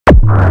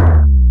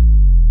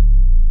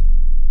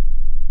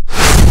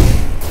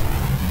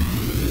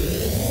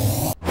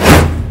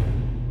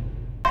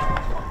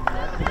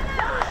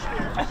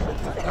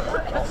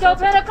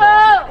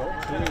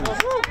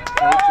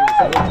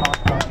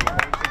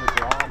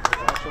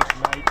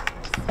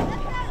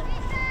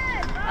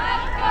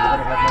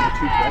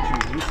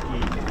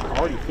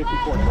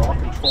54 draw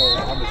control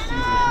on the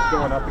season. She's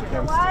going up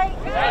against number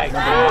 9,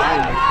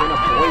 McKenna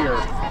Boyer,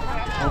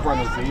 over on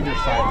the Xavier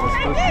side. This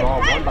first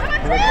draw won by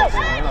Pinnacle.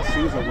 Savannah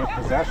Souza with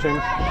possession.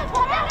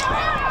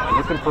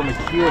 Looking for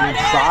McEwen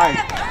inside.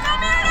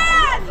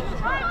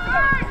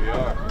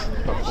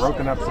 But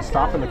broken up, so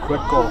stopping the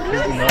quick goal.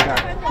 Kenzie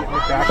Novak getting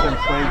it back in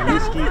play.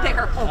 Yuski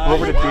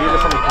over to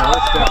Davis on the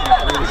doorstep and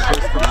a great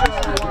assist for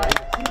Yuski.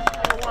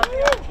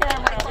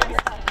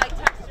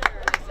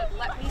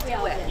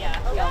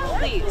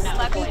 Please,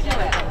 let me do it.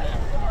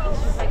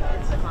 She's like,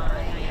 it's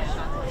fine. I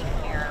shot the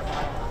hair.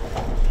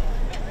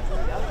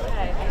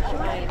 Okay, I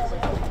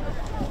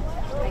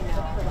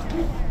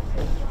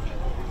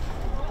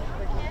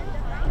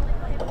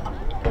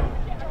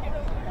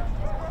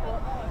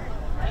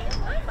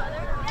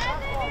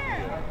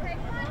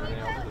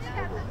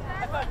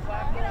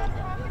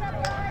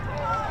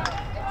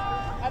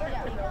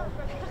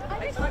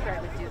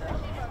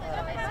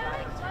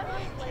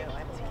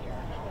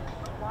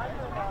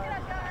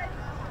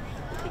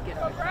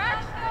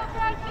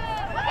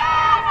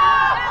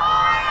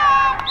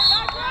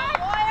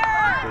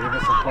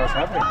Davis, of course,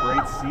 having a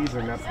great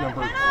season. That's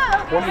number 22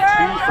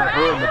 for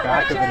her in the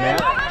back of the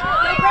net,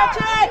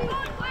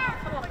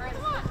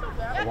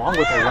 along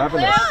with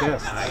 11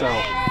 assists. So,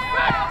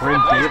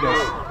 Bryn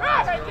Davis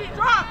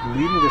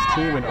leading this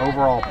team in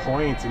overall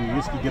points, and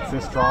Yuski gets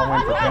this strong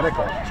win for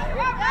Pinnacle.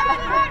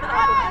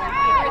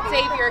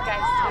 Xavier,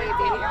 guys.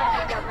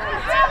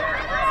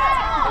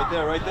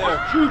 Right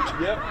there. Shoot.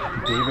 Yep.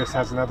 Davis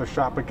has another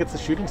shot, but gets a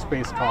shooting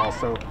space call.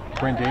 So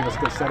Bryn Davis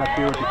gets set up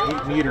here with the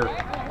 8-meter.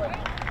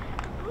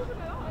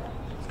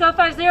 Let's go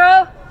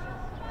 5-0.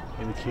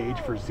 In the cage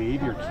for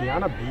Xavier,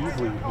 Kiana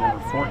Beasley, number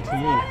 14.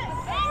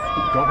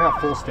 Don't have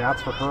full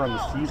stats for her on the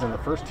season. The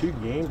first 2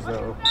 games,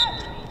 though,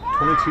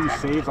 22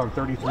 saves on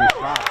 33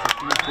 shots. So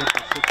she was good for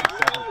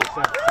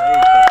 67%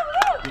 save.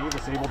 But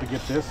Davis able to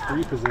get this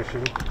free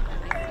position.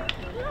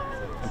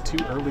 And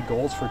 2 early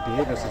goals for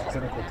Davis as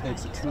Pinnacle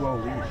takes a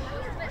 2-0 lead.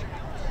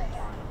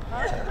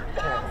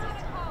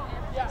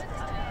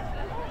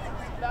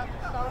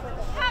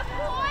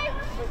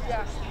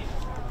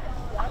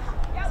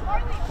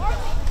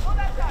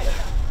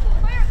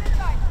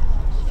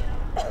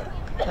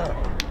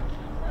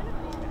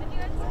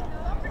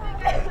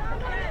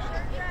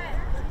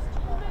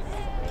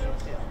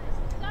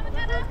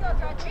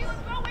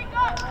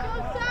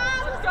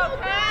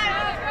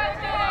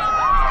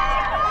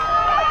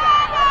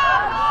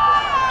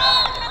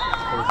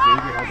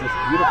 Xavier has this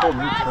beautiful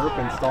new turf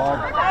installed,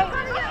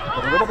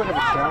 but a little bit of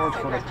a challenge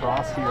for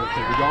Lacrosse here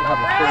because we don't have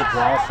a full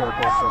draw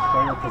circle, so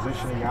player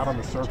positioning out on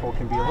the circle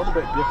can be a little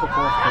bit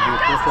difficult for the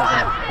officials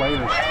and the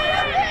players.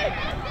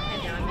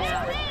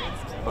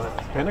 But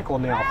Pinnacle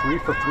now 3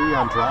 for 3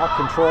 on draw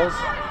controls.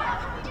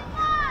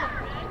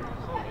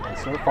 And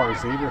so far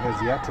Xavier has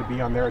yet to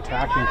be on their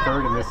attacking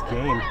third in this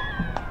game.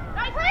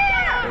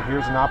 But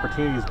here's an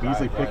opportunity as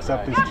Beasley picks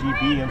up this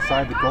GB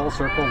inside the goal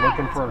circle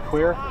looking for a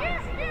clear.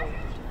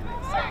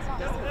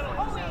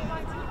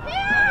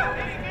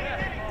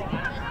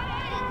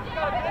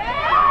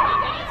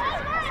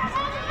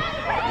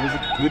 There's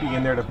a Goody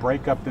in there to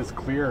break up this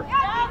clear.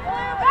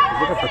 He's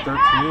looking for 13.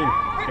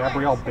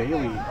 Gabrielle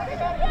Bailey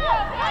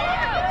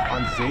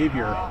on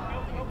Xavier.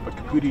 But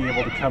Goody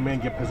able to come in,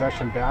 get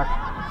possession back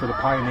for the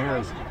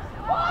Pioneers.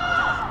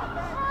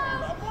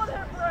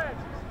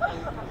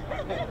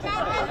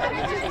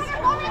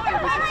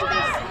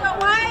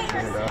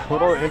 And a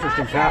little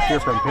interesting pass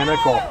here from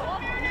Pinnacle.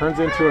 Turns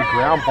into a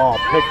ground ball,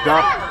 picked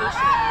up.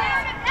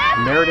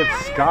 Meredith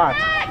Scott,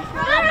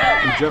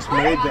 who just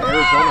made the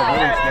Arizona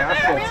Women's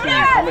National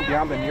Team, coming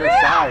down the near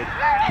side.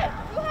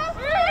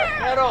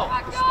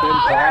 The spin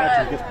dodge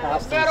and gets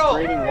past the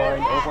straightening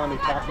line over on the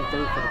attacking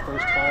third for the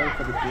first time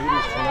for the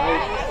Gators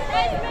tonight.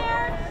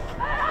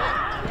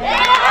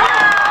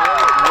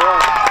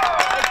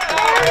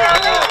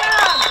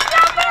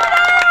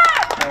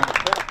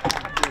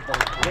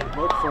 Great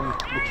look from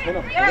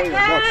McKenna Boyer.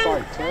 No,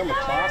 sorry, Tara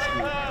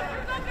McCloskey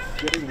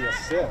getting the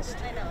assist.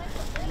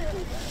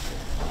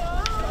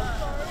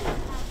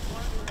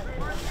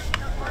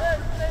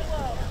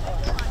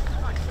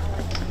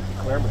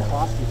 Claire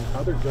McCloskey,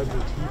 another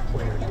WT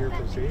player here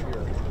for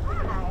Xavier.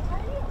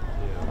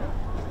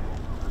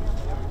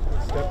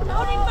 Stepping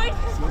out,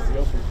 sees the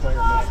open player,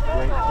 makes a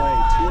great play.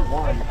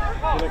 2-1,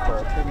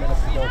 Pinnacle, 10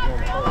 minutes to go here in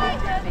third.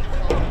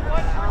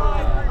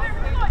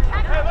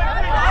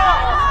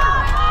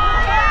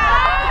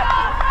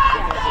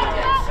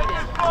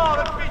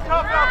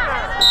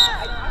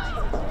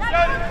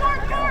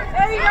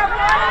 There you go,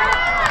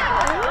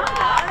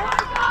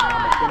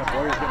 McKenna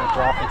Boyer's getting a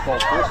draw control.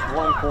 First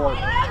one for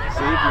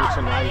Xavier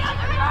tonight.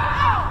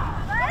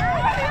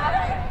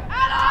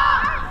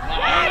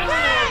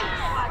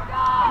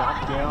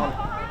 Knocked down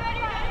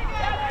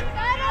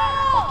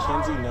by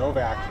Kenzie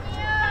Novak.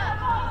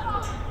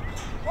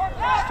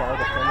 Star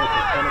defender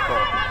for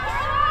Pinnacle.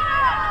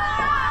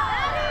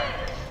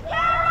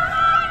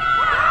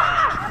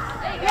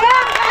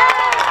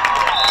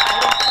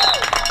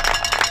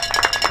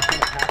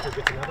 Packer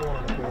gets another one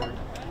on the board.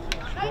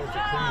 She goes to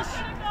Cleese.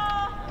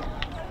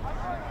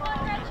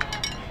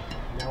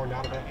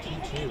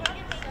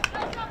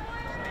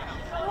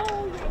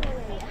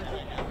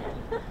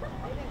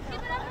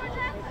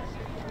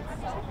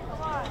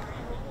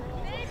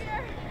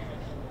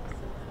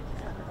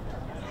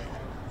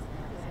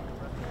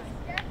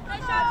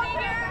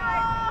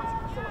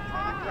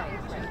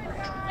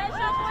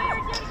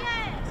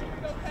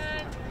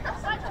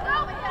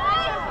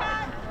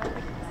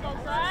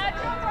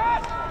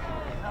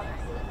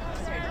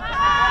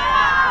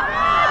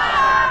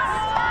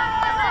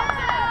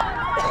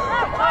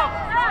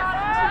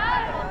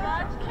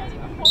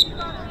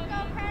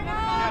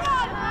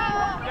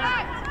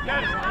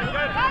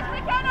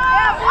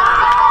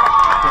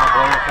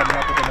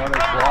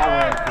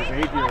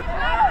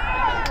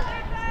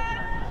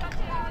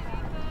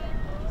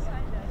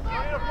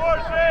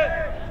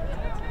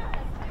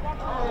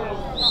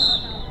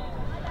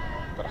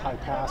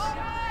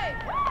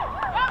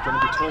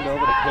 turned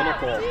over to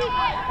Pinnacle.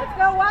 Let's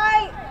go,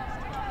 White!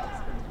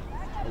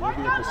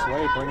 Olivia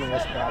Besway bringing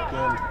this back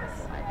in.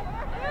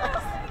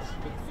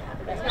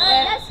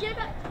 Yes, get it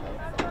back.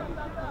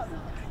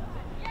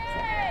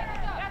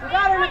 We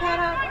got her,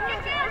 McKenna.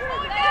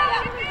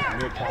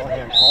 Mia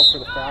Callahan called for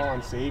the foul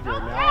on Xavier.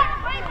 Now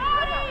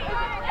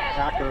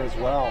Packer as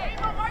well.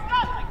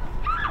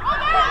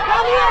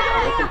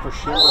 Looking for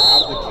Shimmer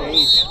out of the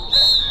cage.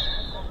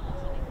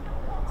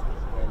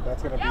 And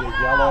that's going to be a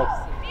yellow.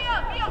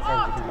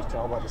 Sometimes you can just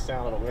tell by the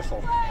sound of the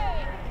whistle.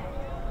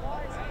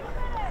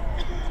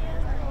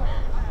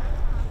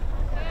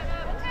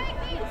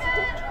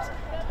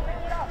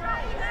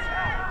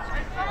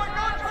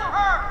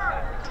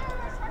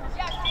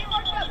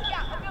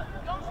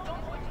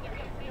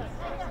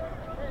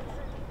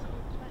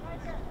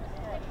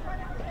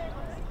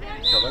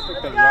 So look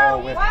at the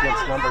yellow with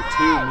against number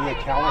 2, Mia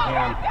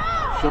Callahan.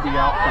 She'll be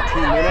out for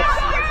 2 minutes.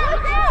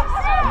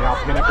 And now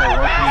Pinnacle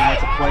working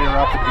with a player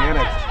up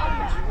advantage.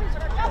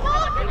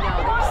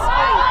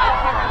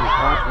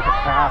 With the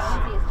pass.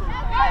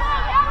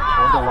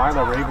 Over to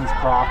Lila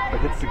Ravenscroft, but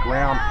hits the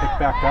ground, picked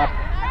back up.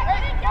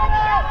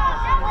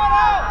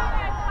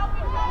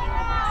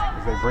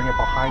 As they bring it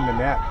behind the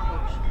net.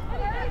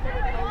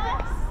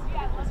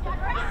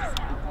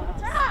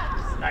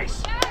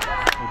 Nice.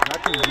 And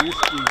Gretchen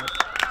Yuski with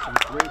some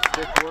great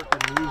stick work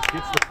and moves,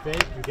 gets the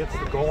fake and gets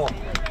the goal.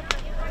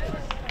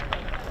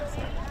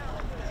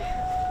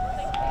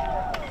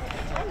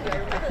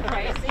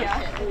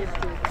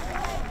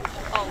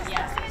 Oh,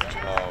 yes.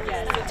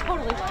 Yes, it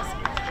totally was.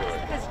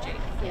 Because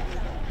Jake. Yeah.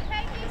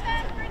 Thank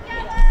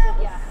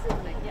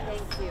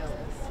you.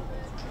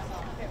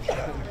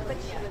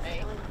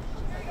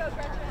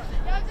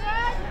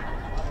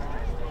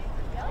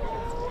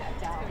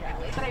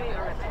 But I mean, I'm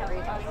going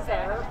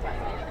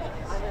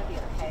to be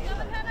okay.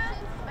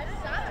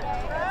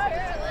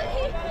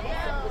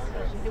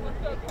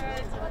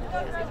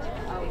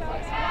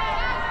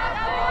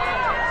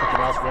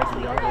 Something else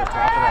Reggie Younger was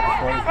talking about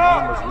before the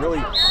game was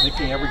really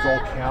making every goal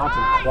count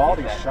and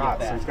quality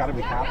shots. So he's got to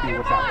be happy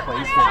with that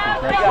placement.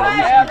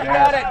 Congratulations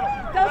there.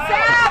 Go,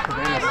 Sam!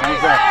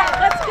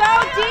 Let's go,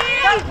 D!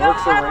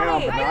 Works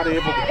around, but not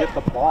able to get the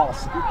ball.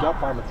 Scooped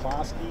up by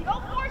McCloskey.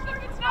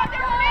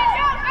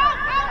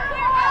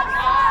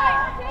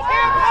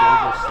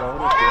 Xavier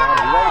slowing it down.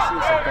 We've already seen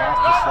some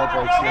fast and slow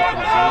breaks here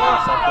from Xavier.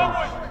 Something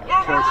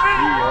Coach G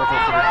over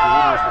for the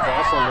Gators was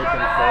also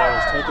looking for.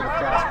 Is taking the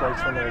fast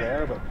breaks when they're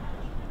there, but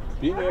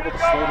being able to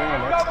slow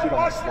down and execute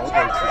on the slow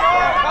breaks as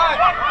well.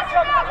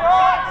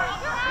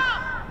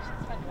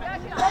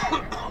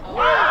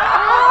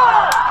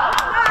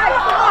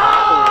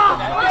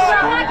 Nice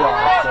spin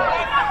dodge,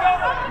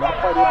 but not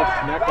quite able to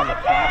connect on the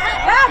pass.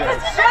 That's a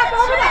step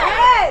over the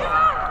head!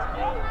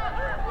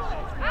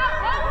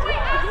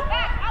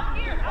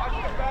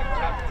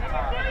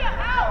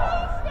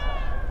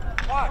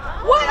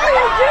 What are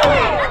you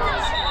doing?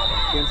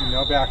 Kenzie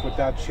Novak with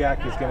that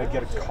check is going to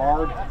get a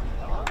card.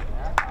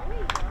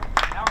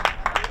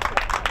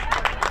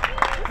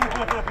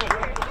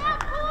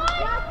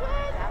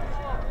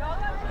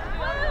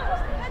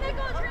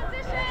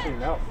 Actually,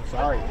 no,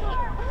 sorry.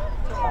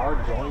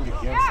 Card going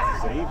against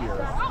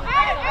Xavier.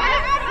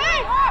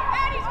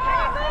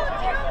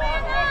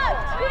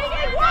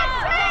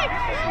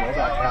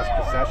 Novak has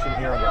possession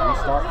here on the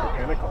restart for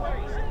Pinnacle.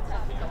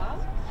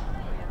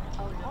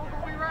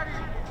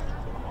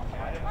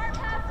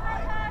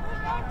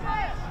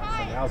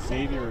 Now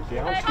Xavier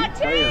down 2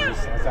 players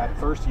as that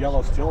first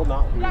yellow still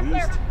not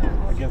released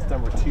against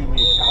number 2,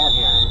 Mia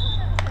Callahan.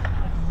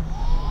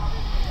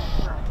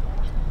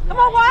 Come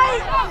on,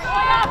 White!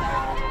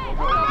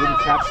 Didn't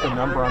catch the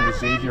number on the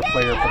Xavier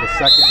player for the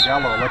second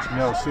yellow. I'll let you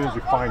know as soon as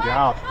we find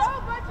out.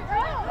 Oh,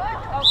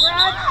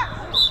 Brad!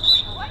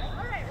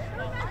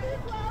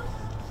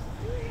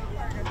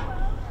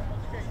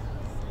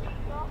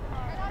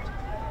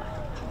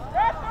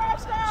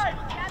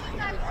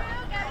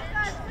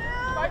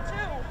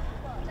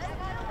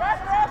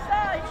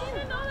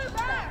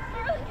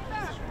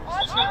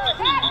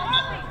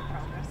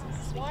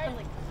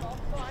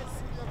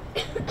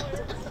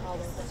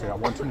 So got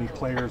one too many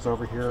players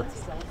over here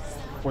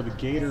for the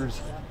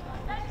Gators.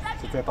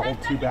 Since they have to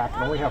hold 2 back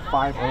and only have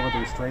 5 over the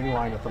restraining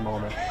line at the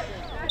moment.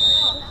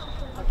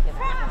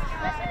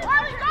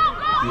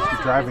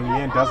 Houston driving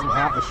in, doesn't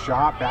have the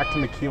shot, back to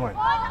McEwen.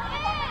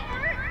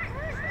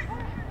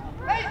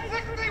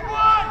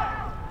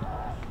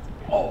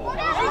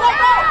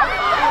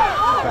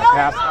 That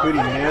pass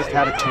Cootie missed,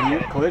 had a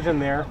collision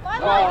there. Kick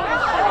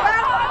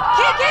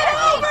it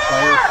over!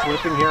 Player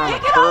slipping here on the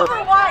Kick it turf.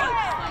 over, White!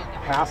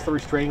 Past the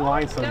restraining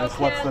line, so this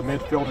lets the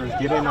midfielders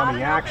get in on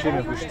the action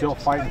as we're still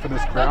fighting for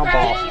this ground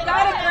ball. You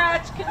got it,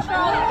 Gretch.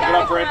 Control. You got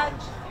it, Gretch.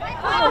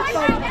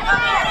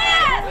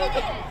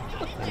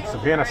 And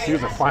Savannah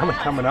Souza finally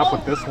coming up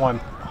with this one.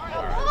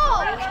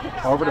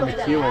 Over to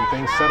McEwen,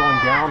 things settling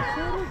down.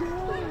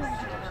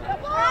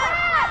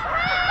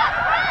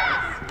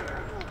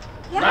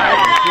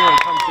 McEwen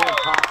comes in,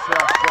 top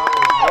shelf shot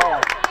as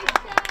well.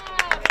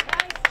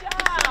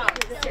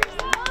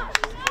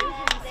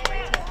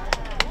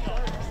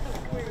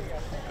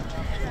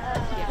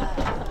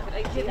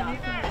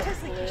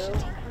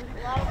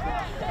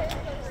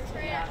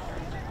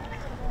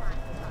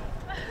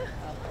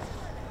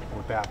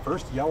 With that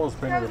first yellow's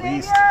been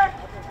released.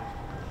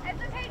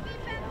 It's okay,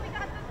 defense. We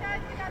got this,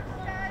 guys. We got this,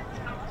 guys.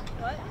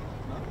 What?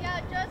 Yeah,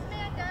 just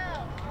man go.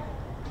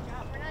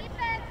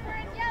 Defense, we're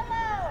in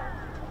yellow.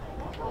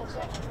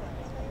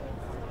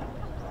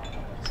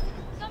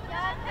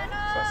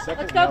 So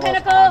second Let's go, yellow's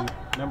Pinnacle. on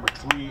number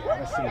 3,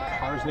 Addison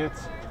Karsnitz.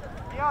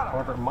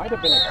 However, it might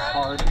have been a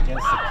card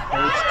against the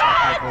coach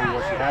technically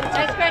where she had to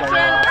take a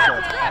player off, so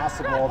it's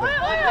possible that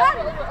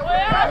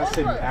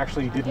Addison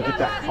actually didn't get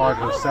that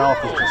card herself,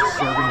 is just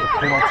serving the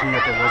penalty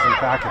if it was in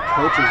fact a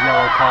coach's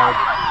yellow card.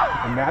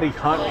 And Maddie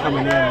Hunt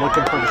coming in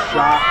looking for the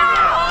shot.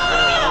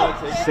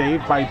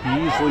 Saved by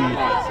Beasley.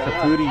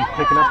 Caputi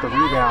picking up the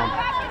rebound.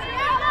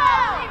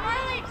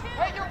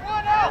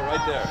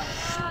 Right there.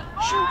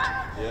 Shoot.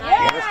 Yeah.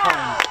 And this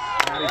time,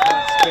 Maddie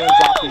Hunt spins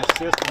off the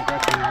assist and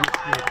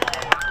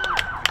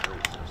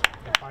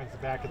finds the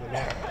back of the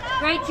net.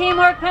 Great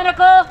teamwork,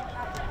 Pinnacle.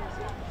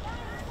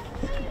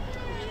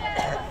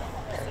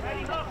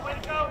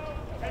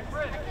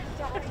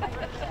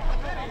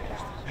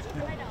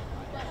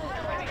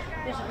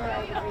 There's a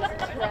variety of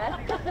reasons for that.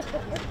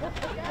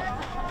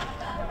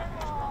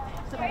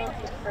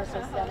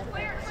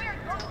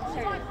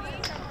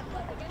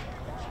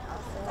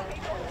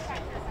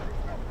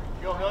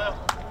 Go, Hill.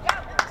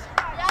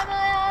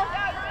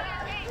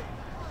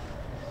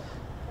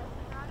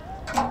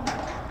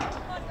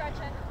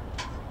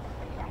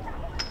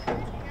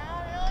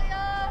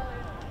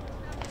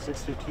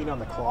 6:15 on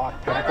the clock.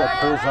 Pinnacle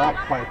pulls up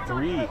by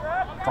 3,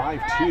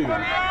 5-2.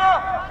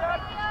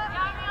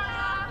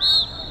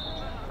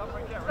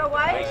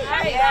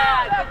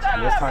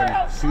 And this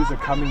time, Souza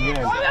coming in,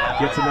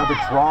 gets another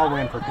draw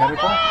win for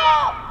Pinnacle.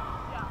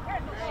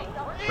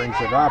 Brings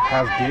it up,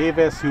 has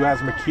Davis, who has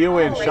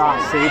McEwen.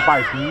 Shot saved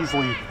by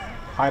Beasley.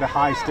 High to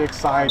high, stick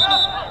side.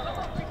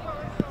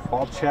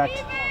 Ball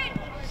checked.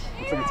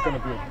 Looks like it's going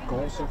to be a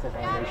goal circle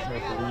violation, I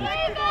believe.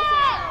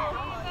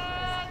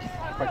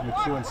 Like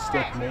McEwen's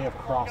stick may have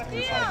crossed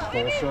inside the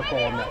goal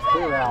circle on that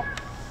clear out.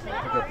 They're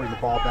going to bring the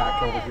ball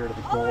back over here to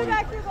the goalie.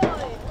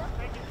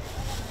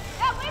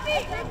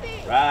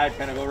 Ride,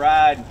 Pinnacle,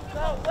 ride.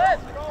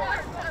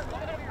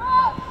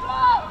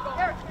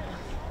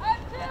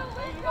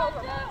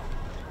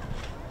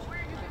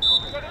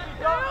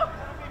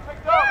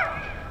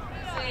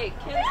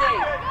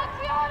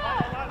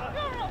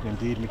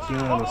 Indeed,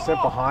 McEwen on the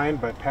sit behind,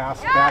 but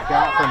passed back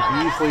out from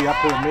Beasley up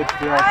to the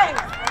midfield.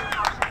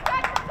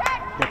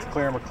 Hits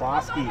Claire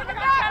McCloskey.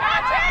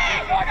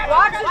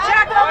 Watch the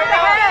check over the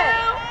head.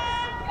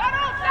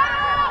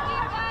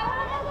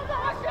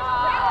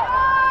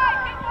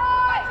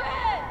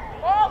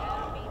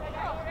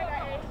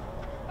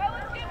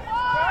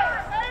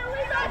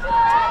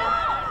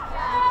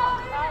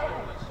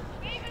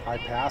 High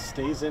pass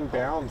stays in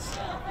bounds.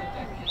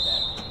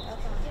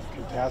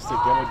 Contested,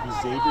 going to be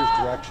Xavier's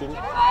direction.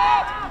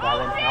 That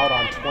one out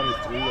on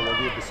 23,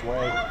 Olivia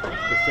Bisway.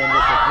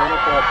 Defender for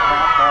Pinnacle,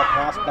 ball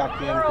pass back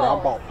in,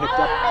 ground ball picked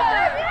up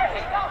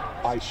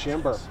by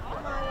Schimber.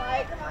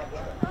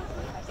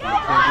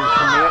 McKenzie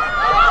commit.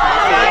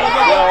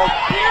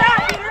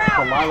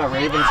 Kalila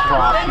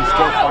Ravenscroft, she's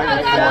still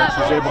fighting for it.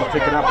 She's able to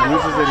pick it up,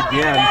 loses it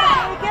again.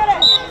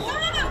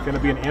 Going to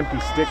be an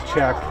empty stick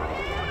check.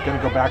 Going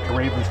to go back to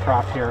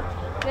Ravenscroft here.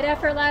 Good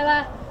effort,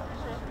 Lila.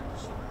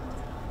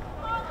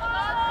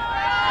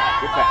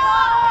 Good pass.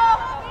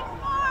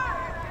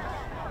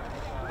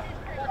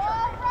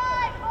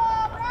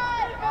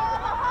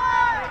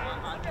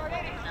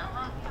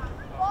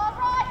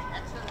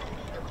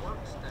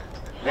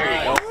 There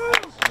you go.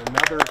 And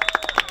another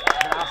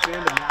pass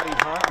into Maddie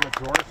Hunt on the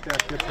doorstep,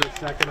 gets her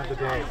second of the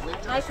day.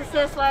 Nice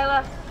assist,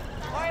 Lila.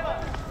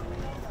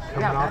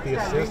 Coming off the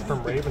assist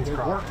from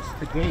Ravenscroft.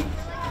 The gate,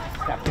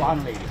 that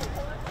blonde lady.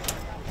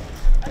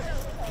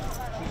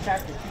 She said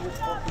that she was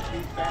supposed to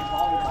teach band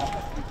volleyball at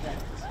the weekend.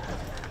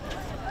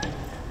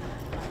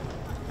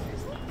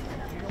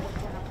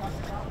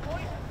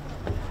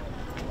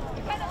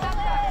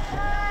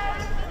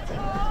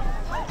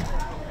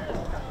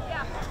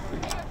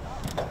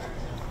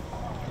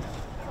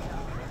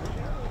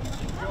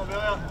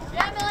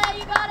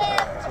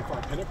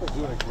 Pinnacle's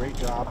doing a great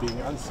job being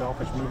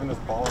unselfish, moving this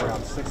ball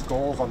around. 6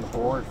 goals on the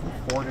board from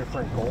 4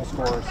 different goal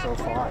scorers so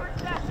far.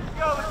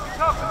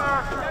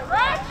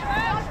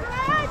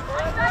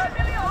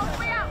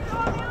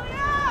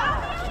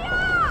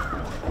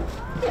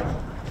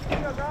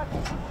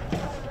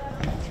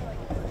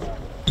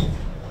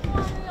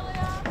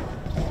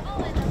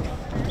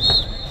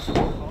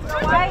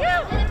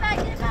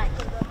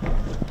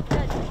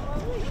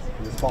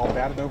 And this ball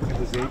batted over to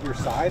the Xavier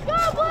side.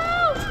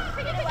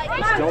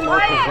 Still no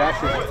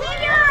possession.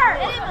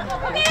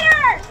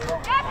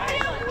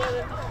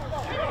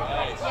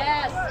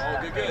 Yes.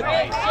 Good.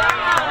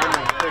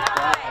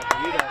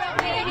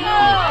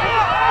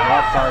 No,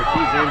 sorry,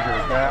 she's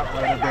injured. That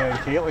would have been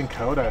Caitlin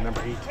Coda,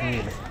 number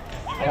 18.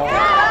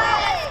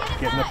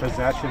 Getting the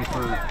possession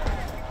for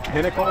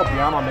Pinnacle.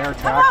 Down on their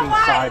attacking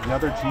side.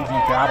 Another GG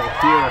battle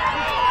here.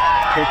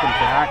 taken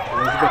back.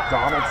 Elizabeth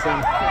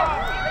Donaldson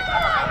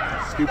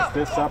scoops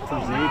this up for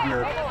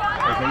Xavier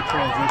as they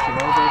transition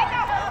over.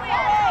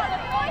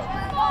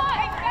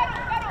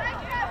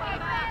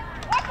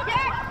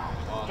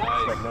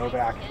 But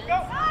Novak,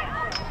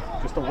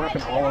 just a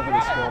weapon all over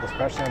this field,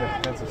 especially on the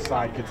defensive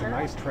side. Gets a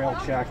nice trail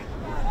check.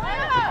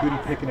 Booty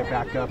picking it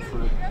back up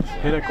for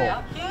Pinnacle.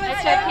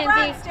 Nice job,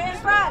 Kinsey. Stay in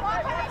front.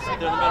 Right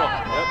there in the middle.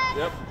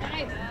 Yep.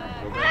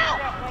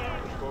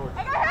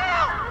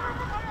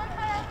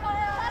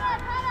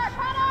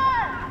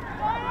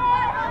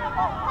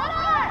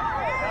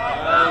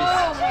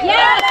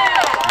 Yes!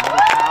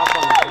 Another pass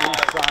on the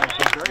inside.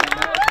 Been very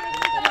effective.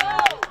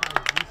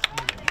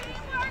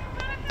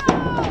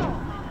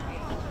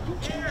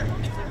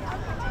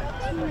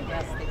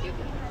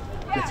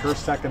 Gets her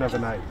second of the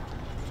night.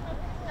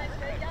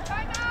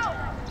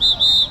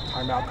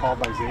 Timeout called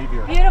by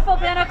Xavier. Beautiful,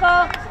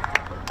 Pinnacle.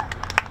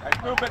 Nice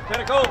movement,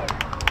 Pinnacle.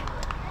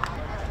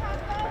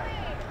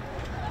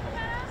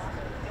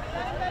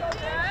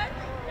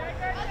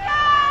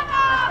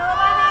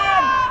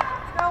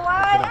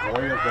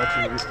 Boyer,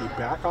 Gretchen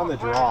back on the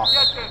draw.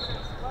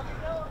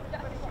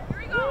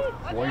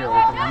 Boyer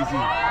with an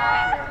easy,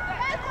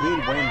 clean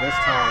win this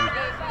time.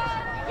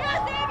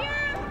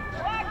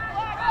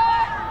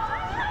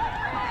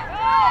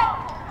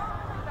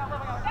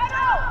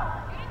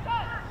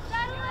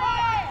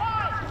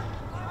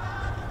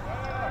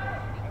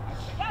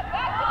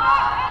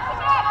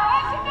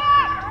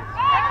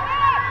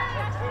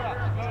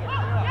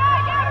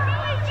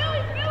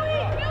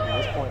 At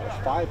this point, with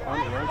 5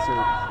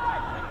 unanswered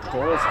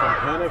goals from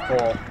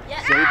Pinnacle.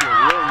 Xavier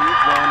really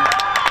needs one,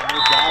 and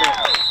they got it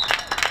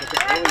with an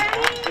early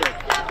hat trick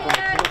from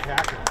the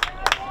Pinnacle.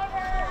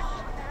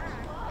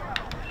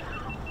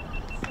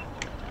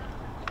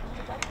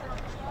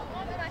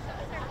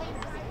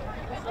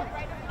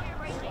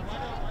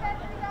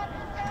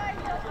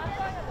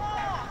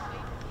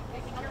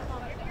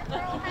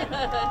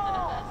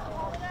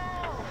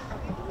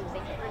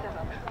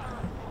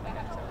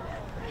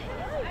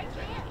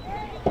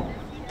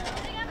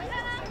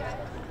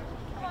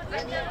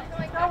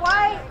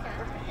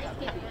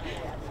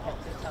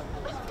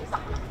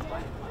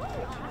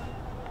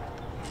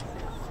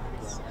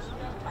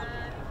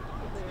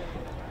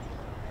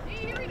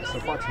 So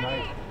far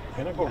tonight,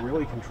 Pinnacle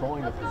really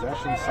controlling the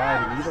possession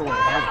side, and even when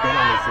it has been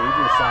on the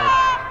Xavier side,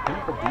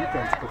 Pinnacle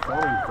defense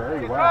performing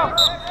very well.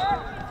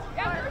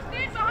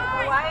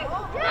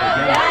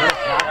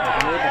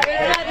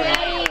 Again,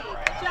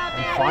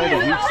 and find a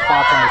weak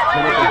spot on this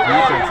Pinnacle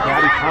defense.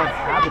 Maddie Hunt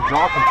had the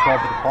draw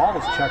control, but the ball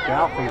was checked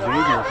out for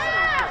Xavier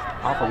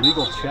off a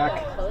legal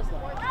check.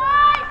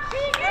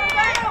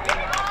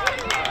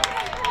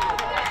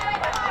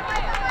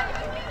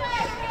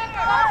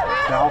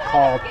 Foul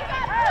called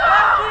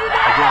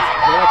against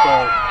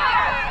Pinnacle.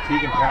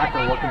 Keegan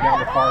Packer working down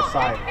the far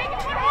side.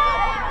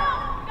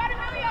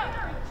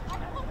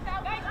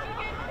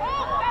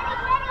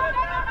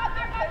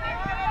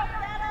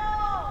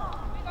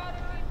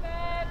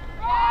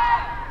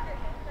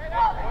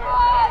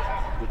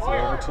 Gets it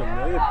over to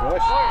Amelia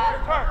Bush.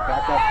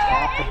 Back up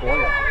top to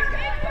Boyer.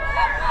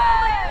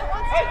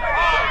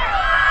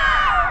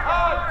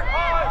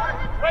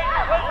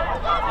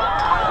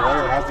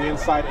 Boyer has the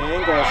inside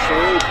angle.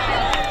 Saved.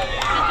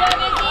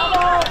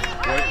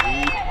 Great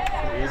lead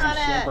for Izzy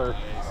Schimber.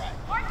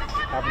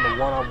 Having the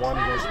one-on-one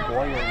against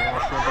Boyer. Now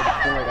Schimber to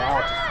clear it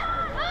out.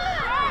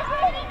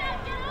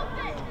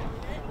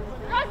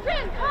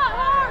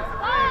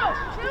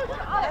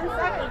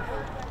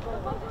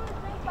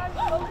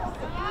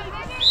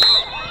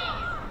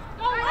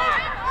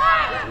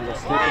 Little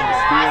stick in the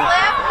spear.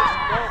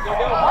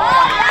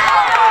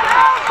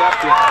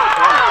 Accepted.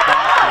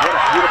 What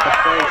a beautiful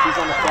play. She's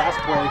on the fast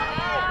break.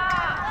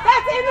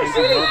 That's in the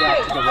shooting Novak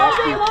space. to the All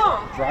day rescue, long.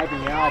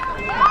 driving out.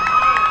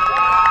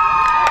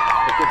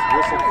 It gets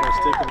whistled for a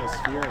stick in the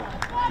sphere.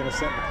 Going to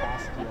set the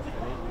velocity up for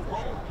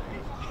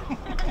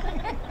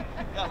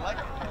Yeah, I like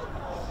it.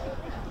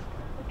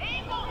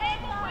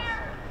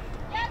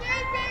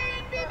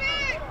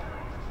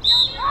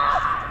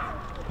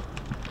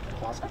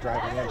 Kloska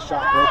driving in,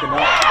 shot broken up.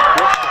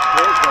 Gets the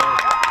close goal.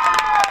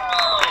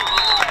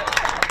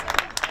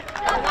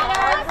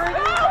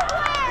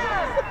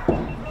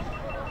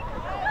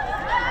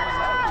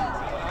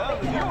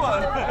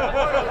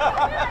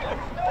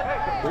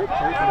 Great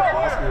play from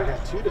Kloska. We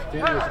got 2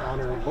 defenders on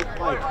her. It looked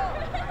like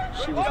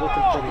she was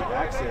looking for the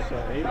exit,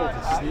 but able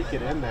to sneak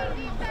it in there.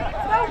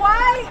 Go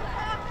wide.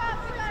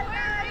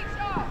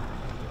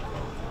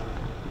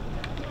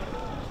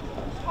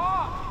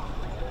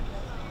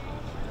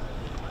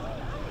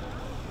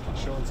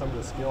 Showing some of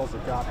the skills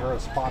that got her a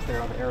spot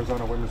there on the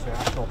Arizona women's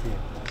national team.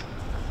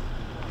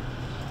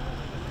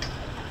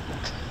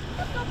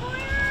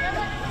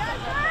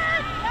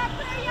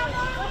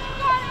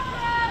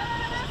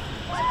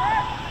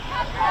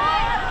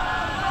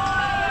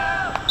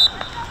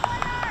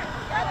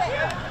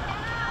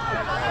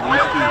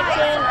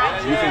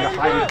 Using the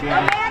height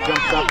advantage,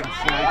 jumps up and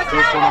snags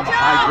this one on the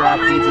high grab,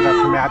 feeds it up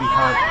to Maddie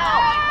Hunt.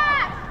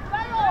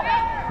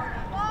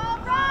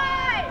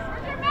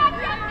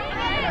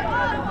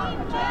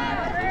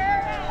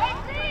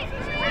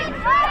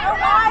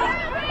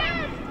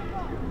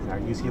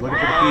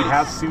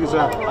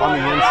 Souza on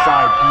the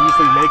inside.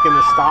 Beasley making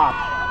the stop.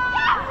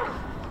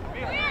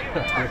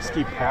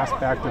 Risky pass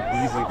back to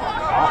Beasley.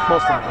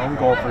 Almost an own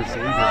goal for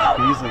Xavier.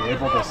 Beasley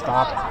able to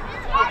stop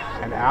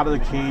and out of the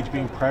cage,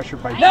 being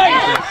pressured by Jesus.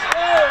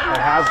 And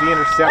has the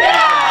interception.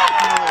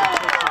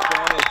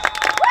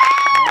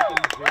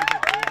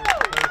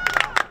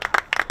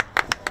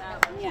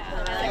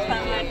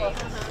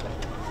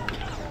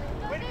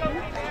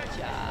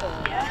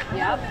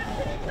 Yep.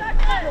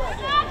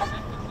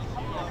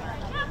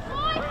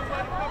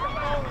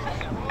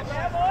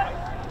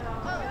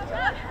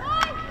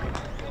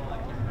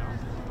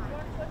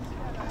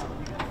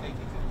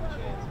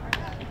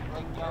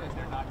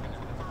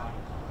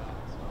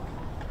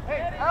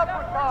 Hey,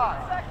 apricot!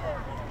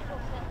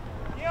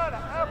 Deanna,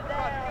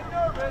 apricot, get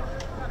nervous.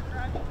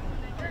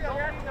 Don't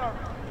be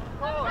nervous.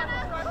 Go on.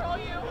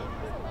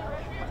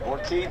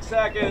 14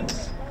 seconds.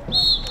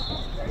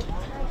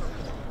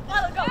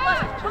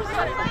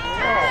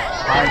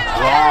 High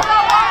draw.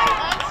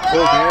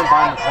 Pulled in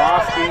by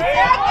McCloskey. 8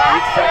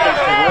 seconds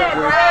to work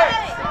with.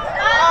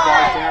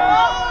 Far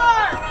down.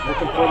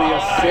 Looking for the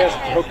assist.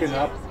 Broken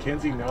up.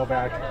 Kenzie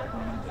Novak.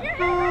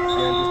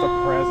 Again, just a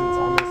presence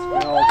on this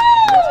field.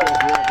 Let's go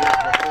do it here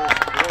for the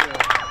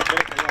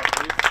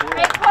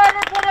first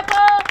quarter.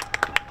 Pinnacle!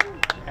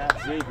 At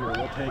Xavier,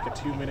 we'll take a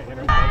 2-minute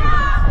interval.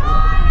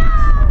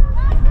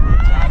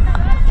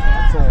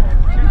 Cancel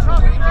future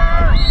rain that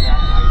night,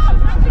 so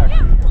this is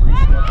actually a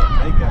rescheduled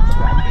makeup of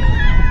that game.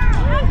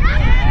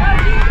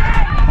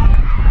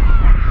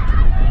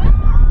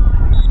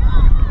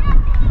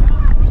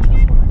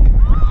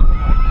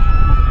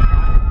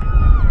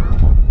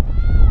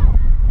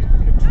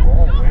 Getting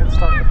control, wind's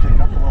starting to pick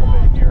up a little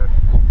bit here.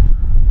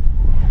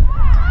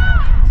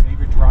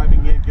 Xavier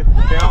driving in, gets the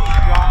bounce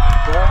shot and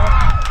goal.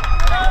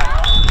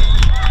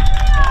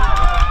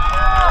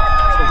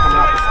 So coming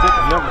out the stick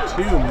of number 2,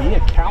 Mia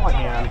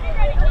Callahan.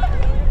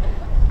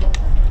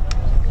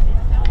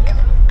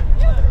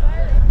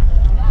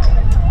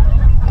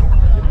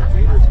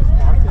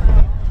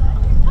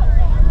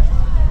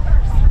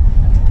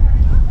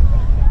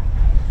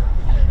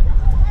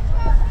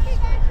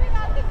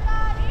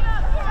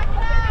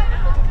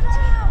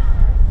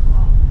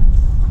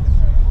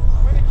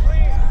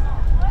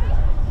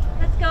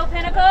 Let's go,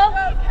 Pinnacle!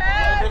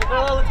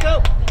 Pinnacle, let's go.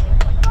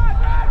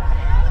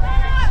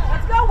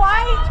 Let's go,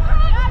 White!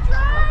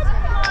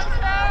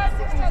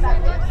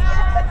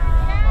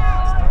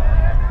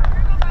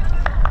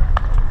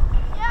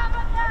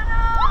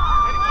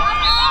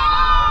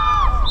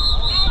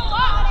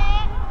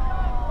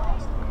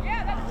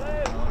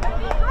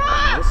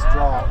 This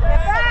draw,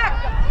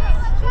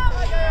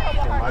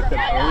 there might have been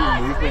early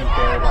movement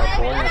there by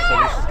Boyer, so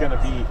this is going to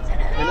be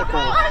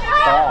Pinnacle's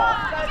ball.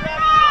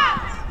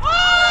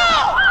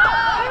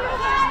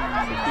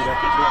 So feet up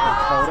to Caitlin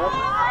Coda.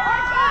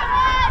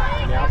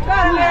 Now to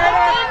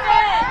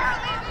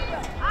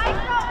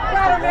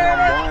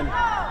one-on-one.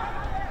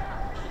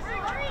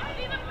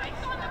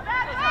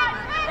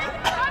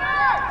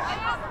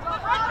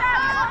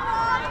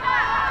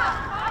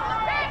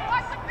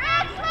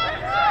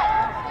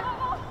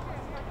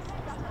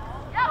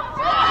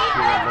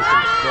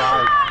 Looking to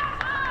drive.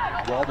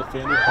 Well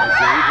defended by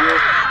Xavier.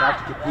 Back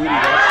to Caputi.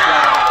 That's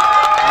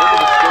over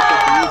the stick of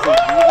Beasley.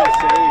 Beasley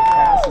save.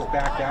 Passes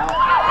back out.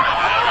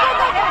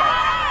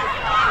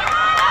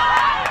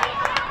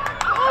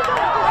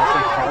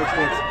 Awesome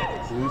Parsons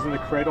losing the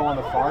cradle on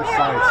the far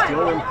side.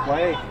 Still in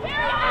play.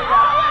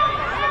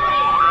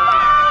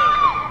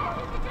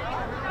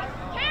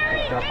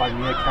 Picked up by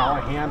Mia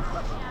Callahan.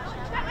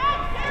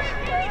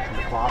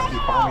 McCloskey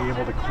finally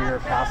able to clear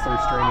it past the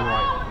restraining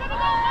line.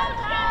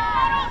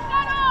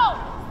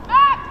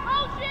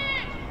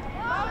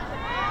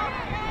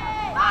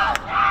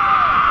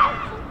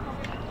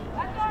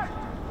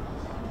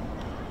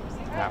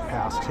 That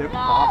pass tipped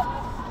off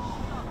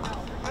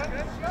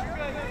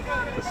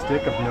the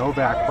stick of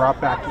Novak, brought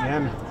back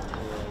in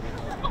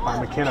by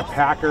McKenna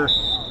Packer.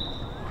 So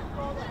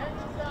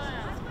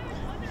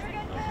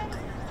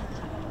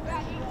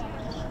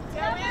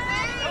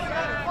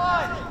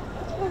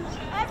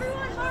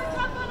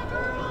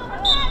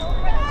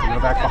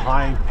Novak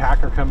behind,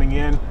 Packer coming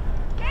in,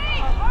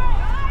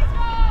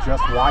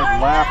 just wide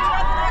left,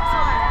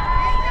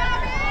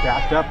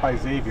 backed up by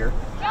Xavier.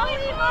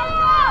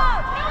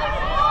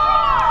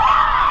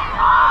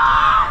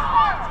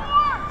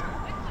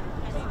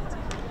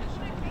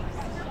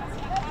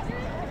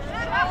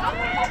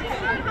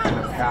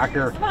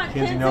 Packer,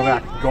 Kenzie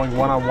Novak going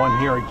one-on-one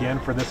here again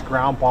for this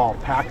ground ball.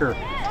 Packer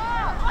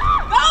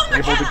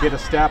able to get a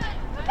step.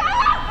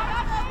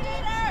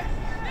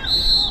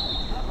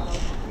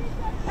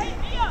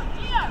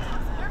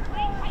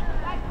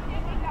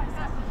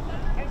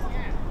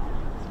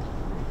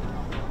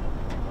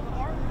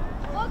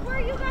 Look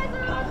where you guys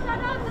are all set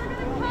up. They're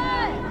going to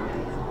cut.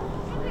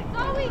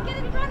 Zoe, get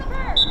in front of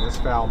her. This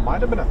foul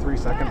might have been a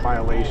 3-second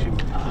violation.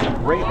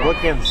 Great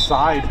look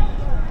inside.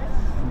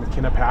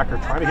 McKenna Packer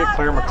trying to hit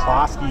Claire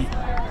McCloskey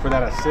for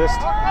that assist.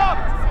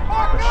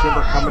 But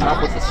Shimmer coming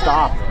up with the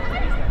stop. Not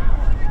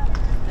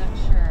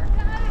sure.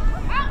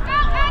 Out,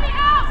 Maddie,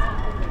 out.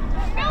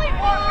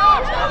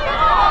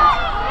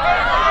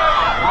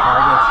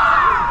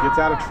 gets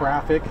out of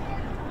traffic.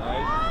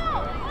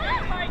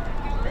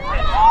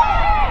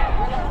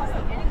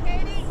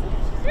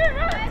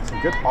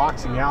 Some good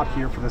boxing out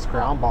here for this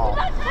ground ball.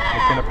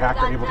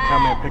 Pinnacle able to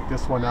come in and pick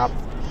this one up.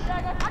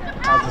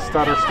 As the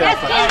stutter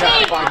steps, a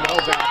check by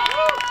Novak.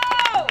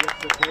 Gets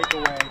the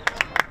takeaway.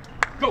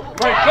 Go,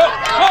 Frank, go,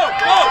 go,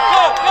 go,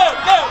 go, go,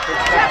 go!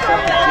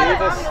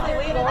 Davis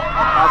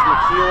has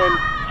McEwen.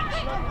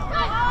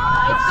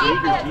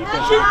 Xavier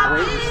defense, a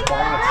great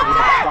response, able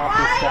to stop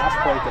this fast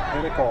play to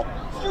Pinnacle.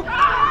 Still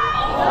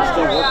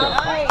working,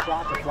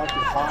 shot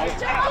deflected high.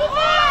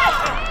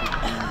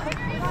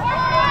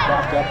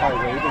 Dropped up by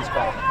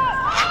Ravenscroft.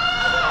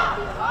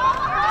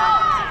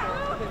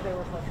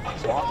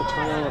 So off the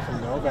turnover from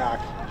Novak.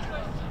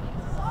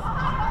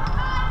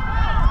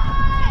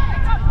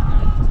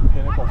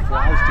 Pinnacle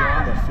flies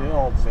down the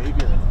field.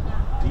 Xavier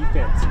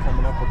defense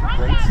coming up with a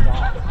great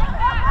stop.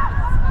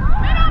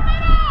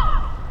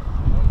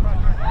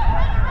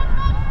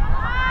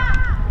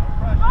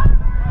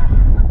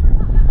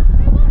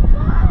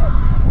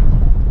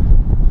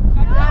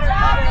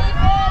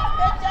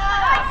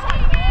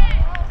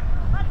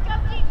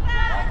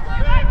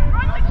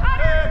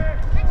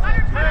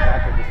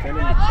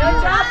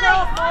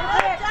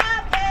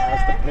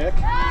 Has the pick.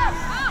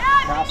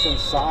 Pass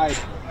inside.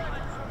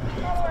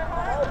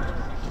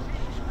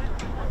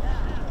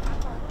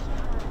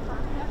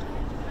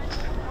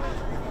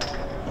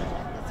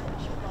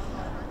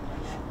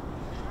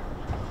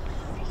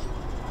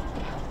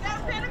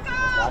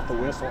 Got the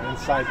whistle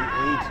inside the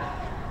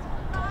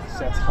 8.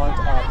 Sets Hunt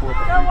up with a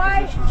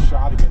free position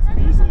shot against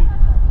Beasley.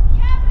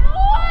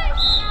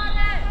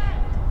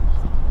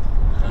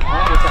 And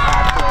Hunt with the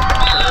half throw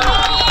back to the free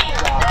position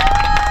shot.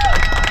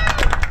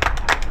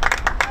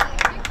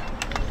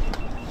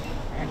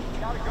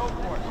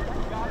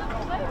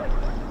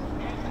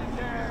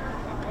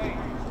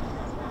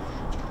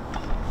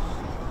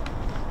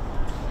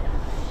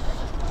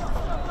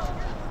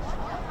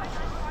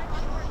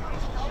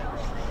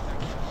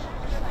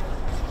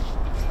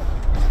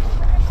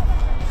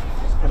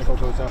 Pinnacle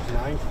goes up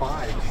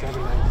 9-5,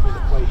 7:19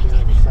 to play here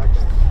in the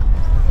second.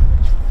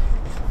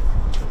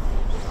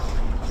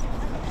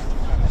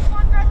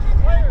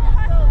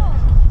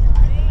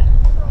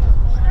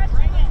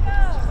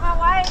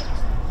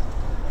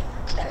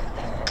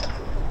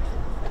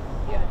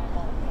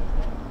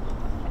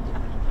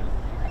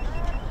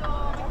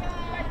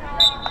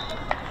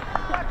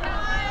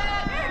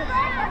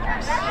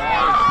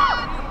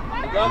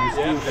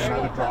 With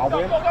another draw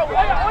win.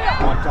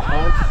 Back to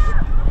Hunt.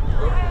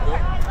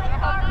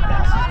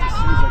 Passes to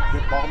Souza.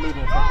 Good ball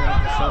movement from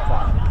Pinnacle so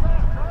far.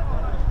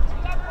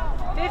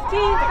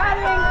 15,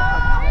 cutting.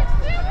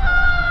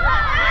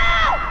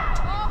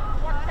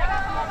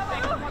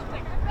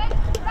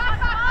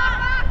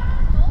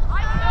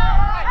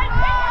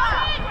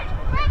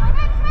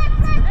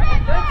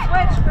 Good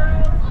switch,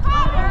 girls.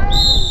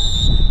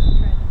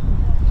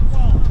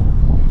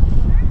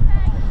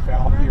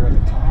 Foul here at the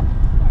top.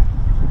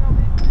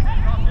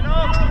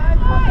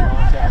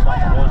 Contact off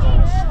the boards on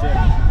a stick.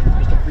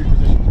 Just a free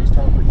position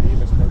restart for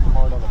Davis. Worked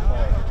hard on the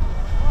play.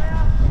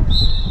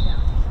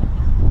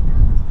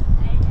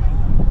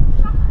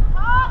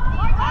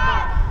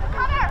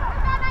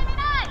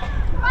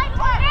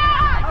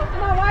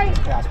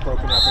 Pass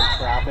broken up in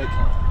traffic.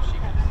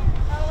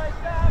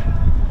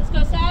 Let's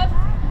go, Sav.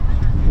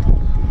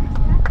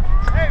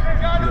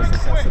 This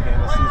is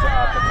Savannah Souza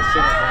up at the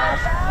center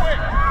hash.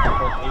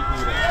 8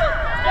 meters.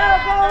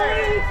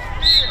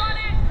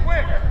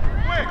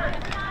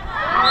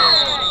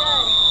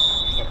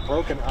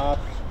 Broken up.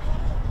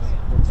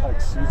 Looks like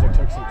Souza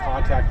took some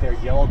contact there.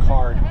 Yellow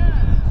card.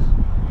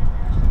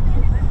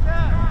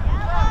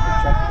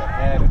 Projected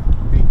ahead. I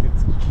think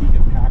it's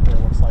Keegan Packer.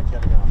 Looks like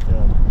heading off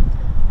field.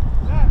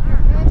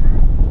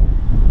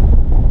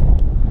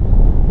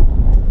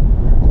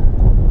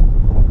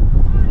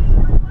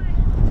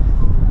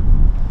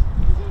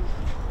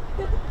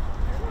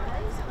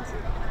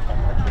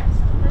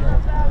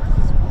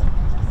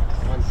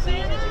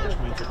 Which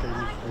means if they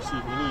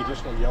receive any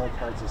additional yellow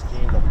cards this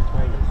game, they'll be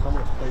playing a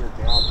permanent player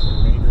down for the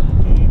remainder of the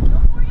game.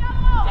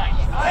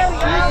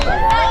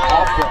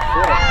 Off the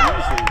foot,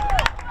 easy.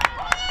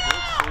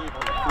 Good save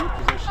on the free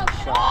position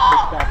shot.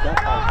 Picked back up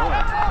by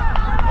Hunt.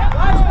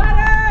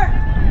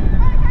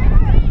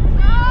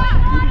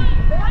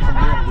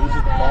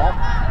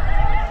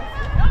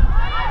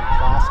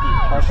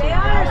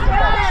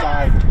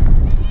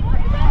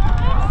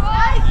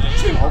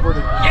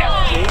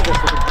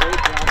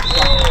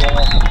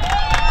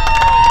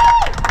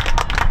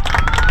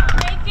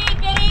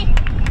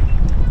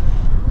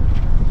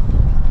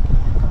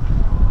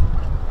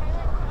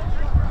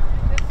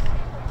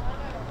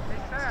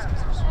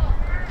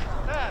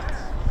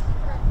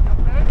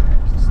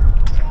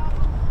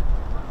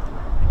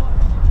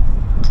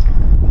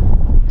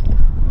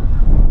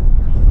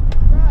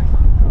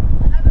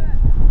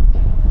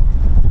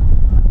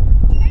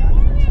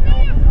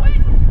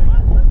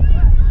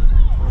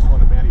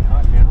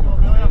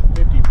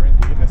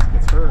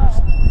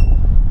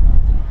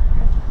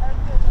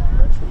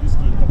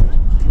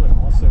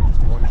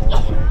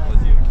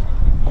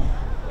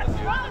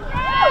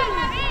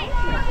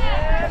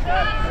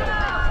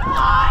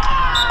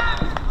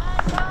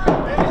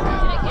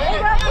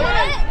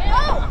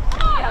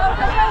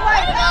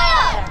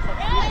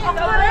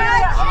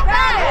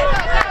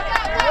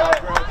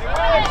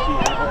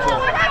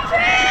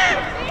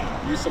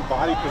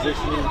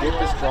 positioning, get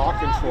this draw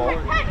control.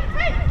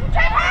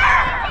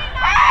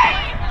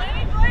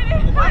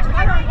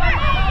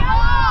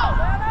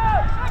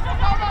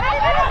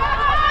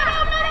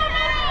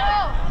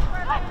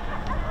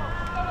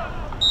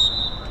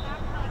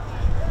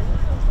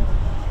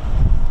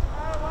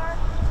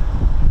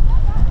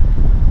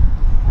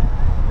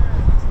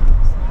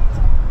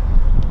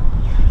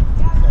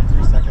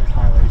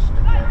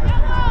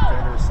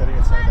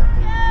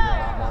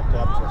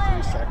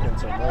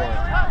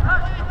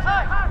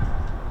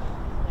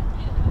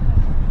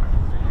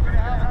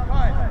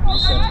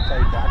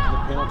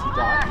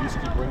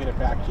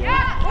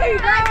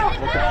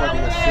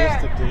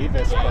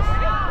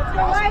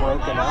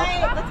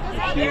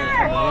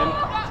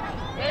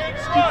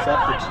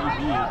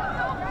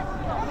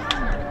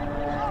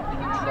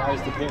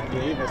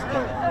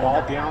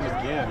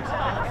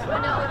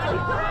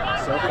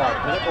 So far,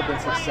 Pinnacle been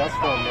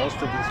successful in most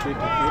of these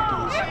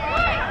 50-50s.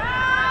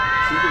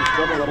 She's been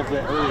struggling a little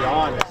bit early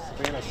on as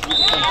Savannah She's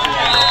comes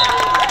in.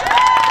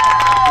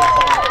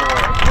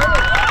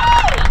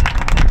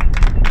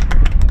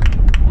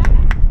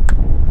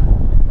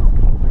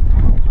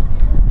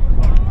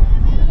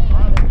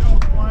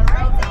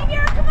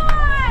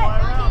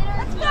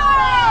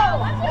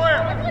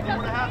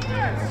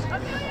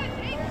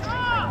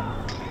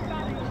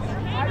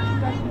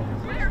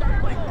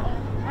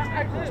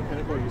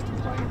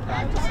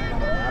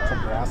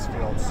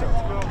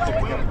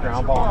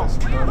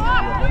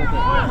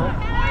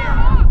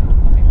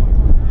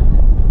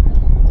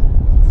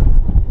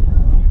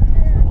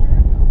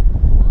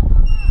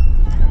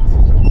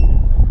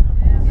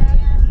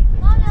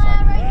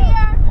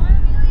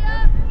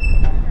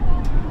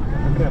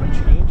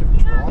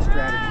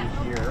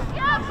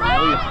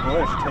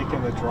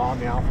 Taking the draw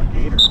now for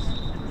Gators. Seems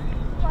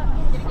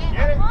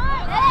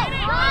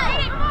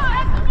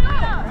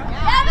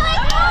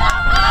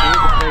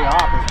to pay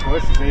off as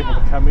Bush is able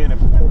to come in and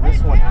pull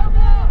this one in.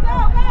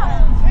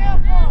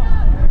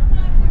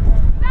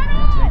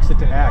 Takes it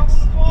to X.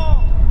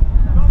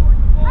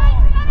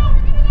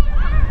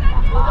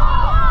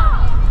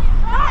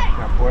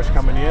 Now Bush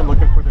coming in,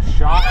 looking for the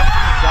shot.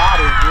 Shot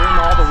it, doing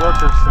all the work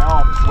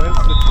herself. Wins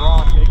the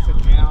draw, takes it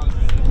down.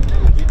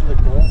 Getting the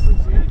goal for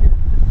Xavier.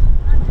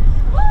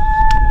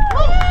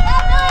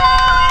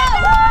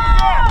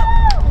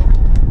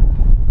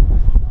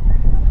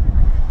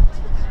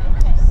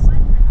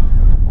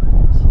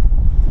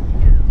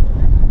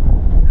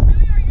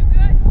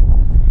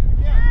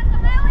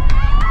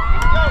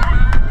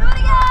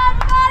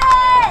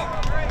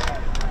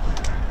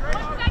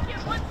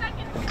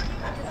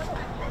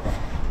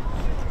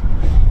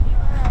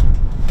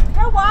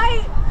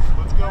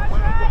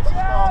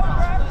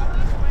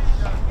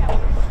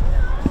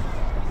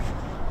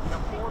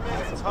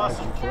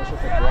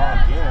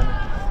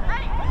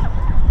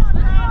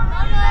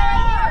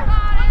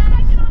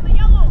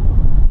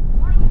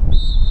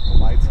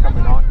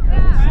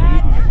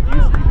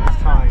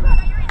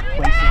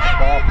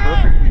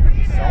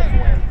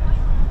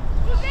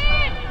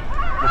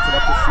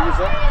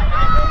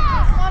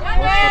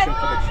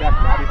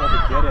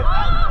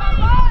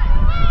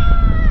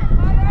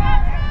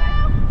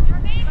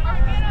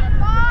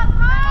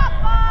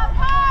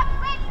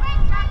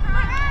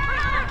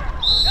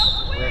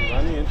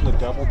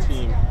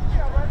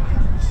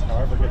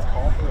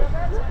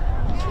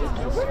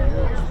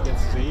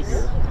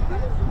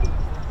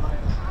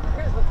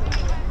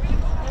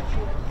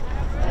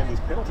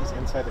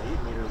 Inside the 8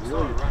 meter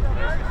really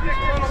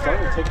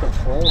starting to take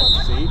control on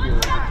Xavier as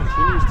it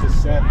continues to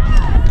set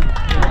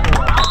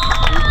Pinnacle up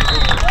with these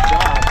 3 position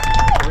shots.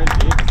 Bryn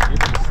Davis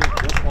able to sink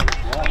this one as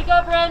well. Way to go,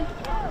 Bryn.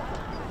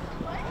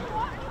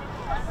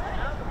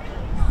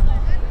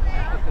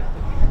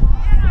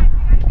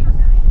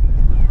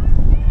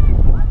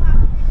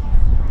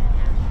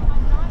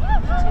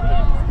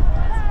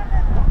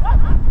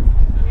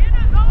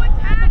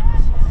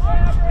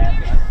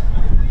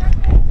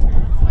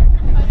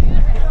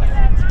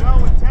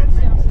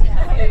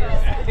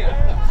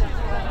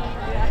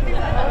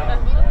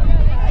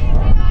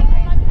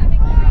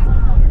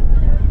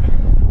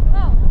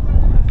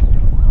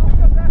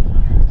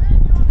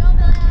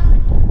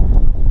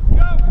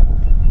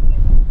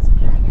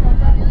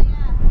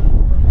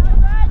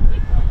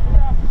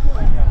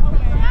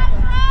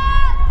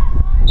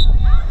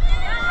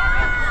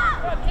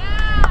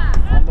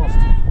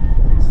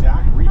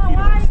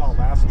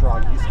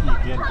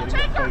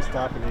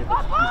 Up and able to use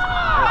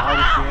their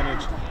height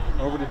advantage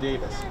over to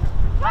Davis.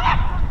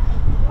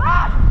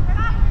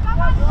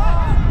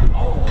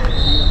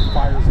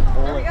 Fires a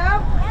bullet.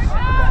 That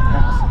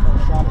pass or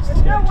shot is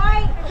tipped.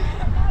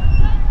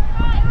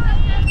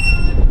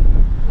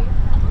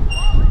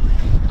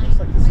 Looks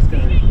like this is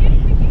going to be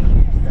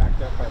backed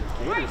up by the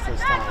Gators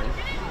this time.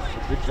 So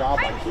good job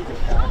by Keegan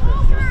Packer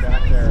getting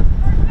back there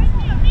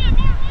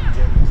and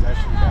getting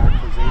possession back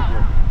for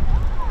Xavier.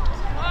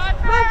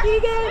 Come on,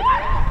 Keegan!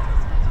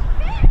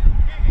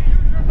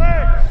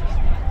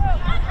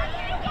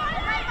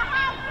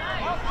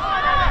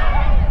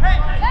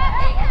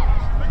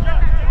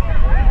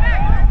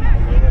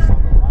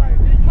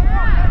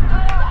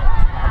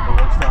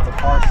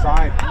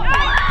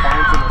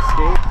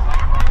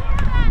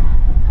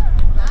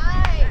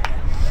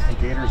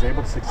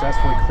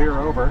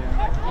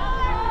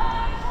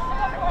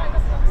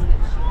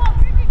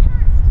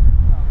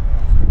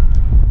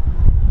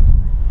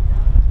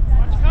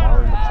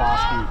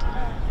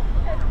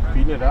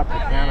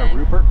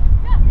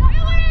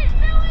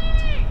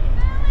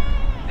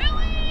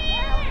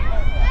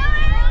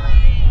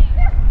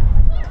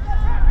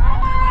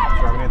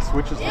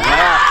 switches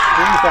left,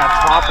 spins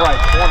that top right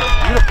corner.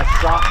 Beautiful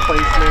shot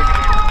placement.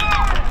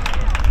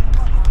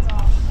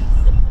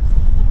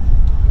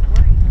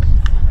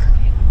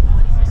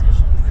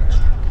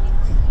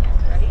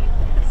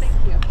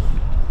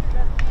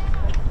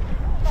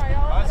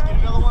 Let's get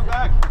another one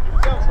back.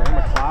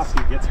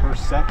 McCloskey gets her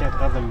second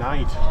of the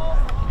night.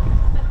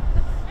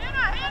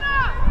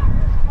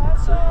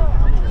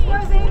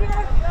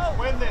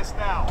 Win this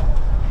now.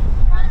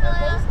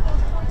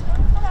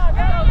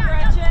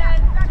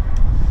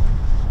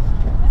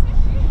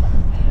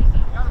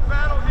 Got a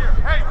battle here.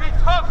 Hey, be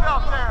tough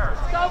out there.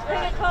 Go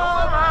Pinnacle. Don't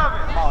let them have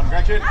it. Come on,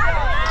 Gretchen.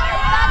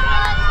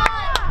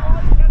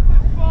 Get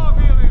this ball,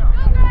 Amelia.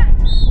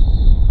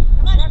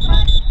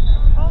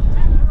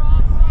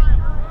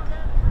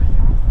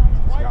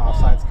 The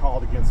offside's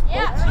called against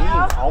both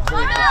teams.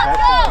 Alternate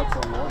possession puts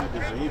a loaded to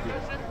Xavier.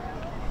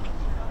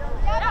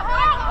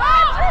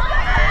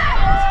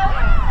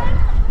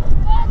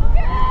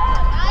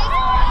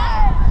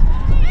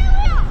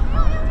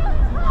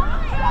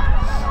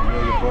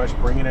 Amelia Bush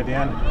bringing it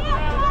in.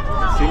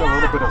 Seeing a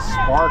little bit of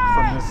spark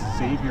from this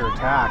Xavier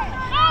attack.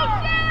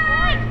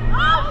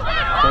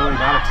 Clearly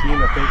not a team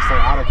that thinks they're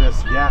out of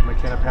this yet.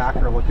 McKenna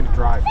Packer looking to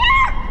drive.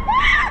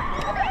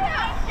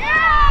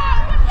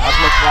 That's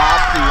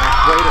McCloskey, a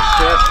great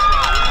assist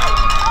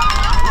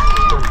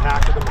from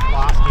Packer to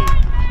McCloskey.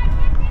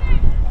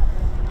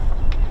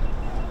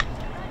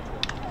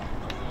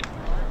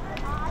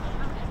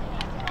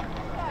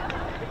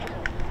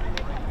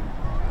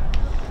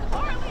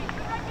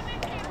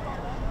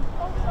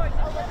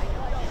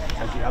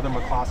 As the other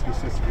McCloskey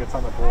sister gets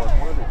on the board.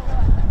 One of the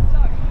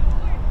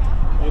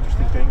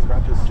interesting things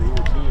about this Xavier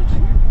team,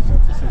 two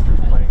sets of sisters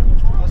playing on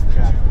this team. Less than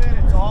 2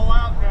 minutes, all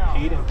out now.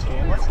 8 and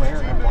 10,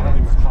 Claire and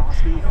Marley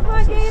McCloskey, and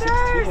also 16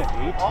 Gators. and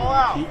 18, All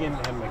out. Keegan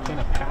and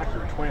McKenna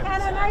Packer twins.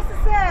 And a nice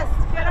assist.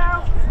 Get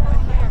out.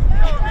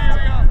 Go,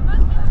 Amelia.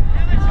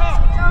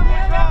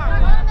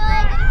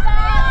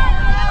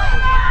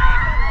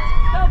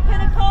 Go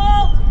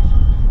Pinnacle.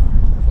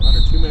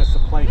 Under 2 minutes to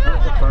play here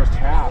in the first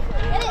half.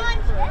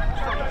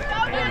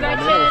 And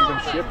momentum has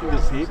been shifting to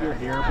Xavier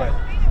here, but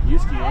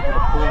Yuski able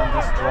to pull in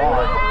this draw.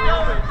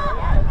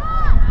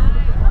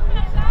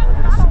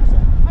 Over to Sousa.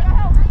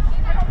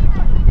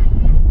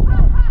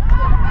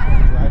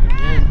 Driving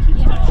in,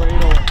 keeps the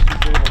cradle, and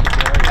she's able to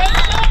carry it.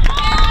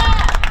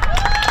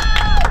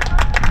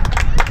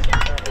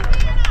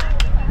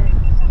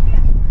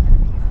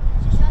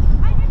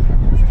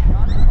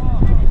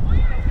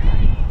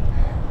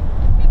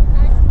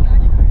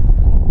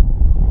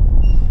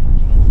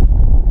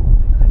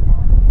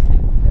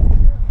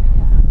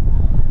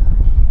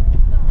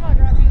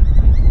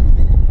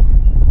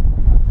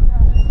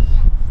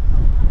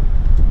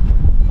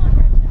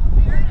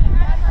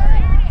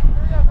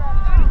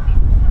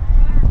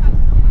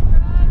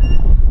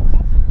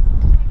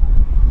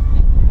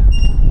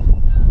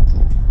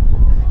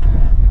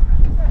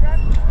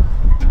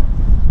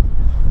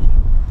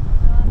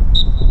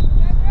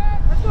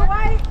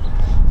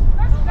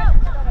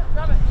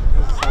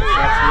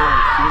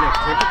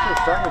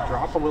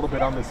 A little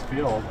bit on this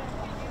field.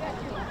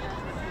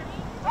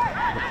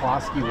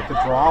 McCloskey with the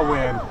draw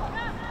win.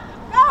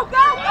 Go,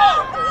 go,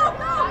 go, go,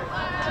 go.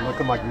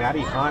 Looking like Maddie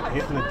Hunt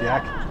hitting the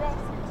deck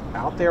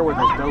out there where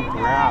there's no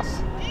grass.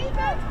 So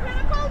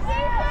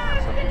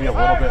it could be a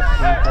little bit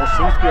painful.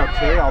 Seems to be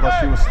okay, although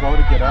she was slow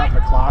to get up.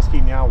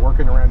 McCloskey now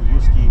working around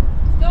Yuski.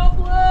 Go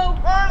Blue.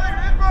 Marley,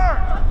 inboard.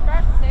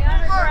 Stay on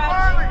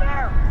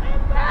your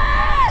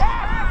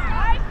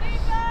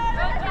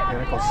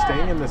Pinnacle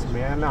staying in this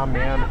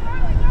man-on-man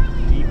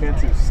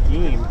defensive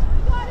scheme.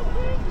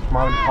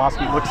 Marlon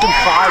McCloskey looks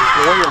inside.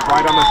 Boyer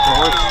right on the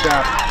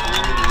doorstep.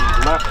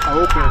 Left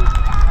open.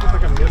 Looks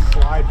like a missed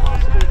slide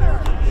possibly there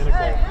from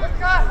Pinnacle.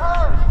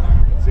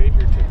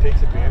 Xavier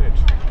takes advantage.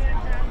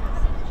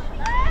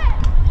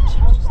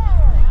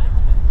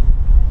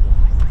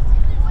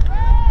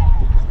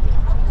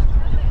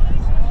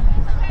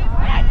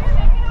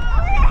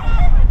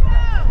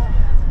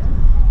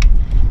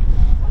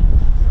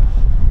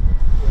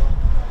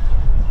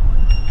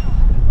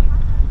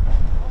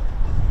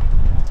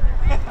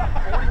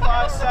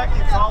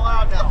 Seconds, all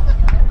out now.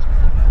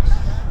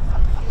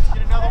 Let's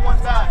get another one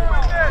back.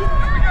 Here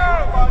we go.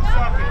 5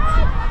 seconds.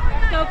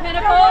 Go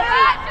Pinnacle.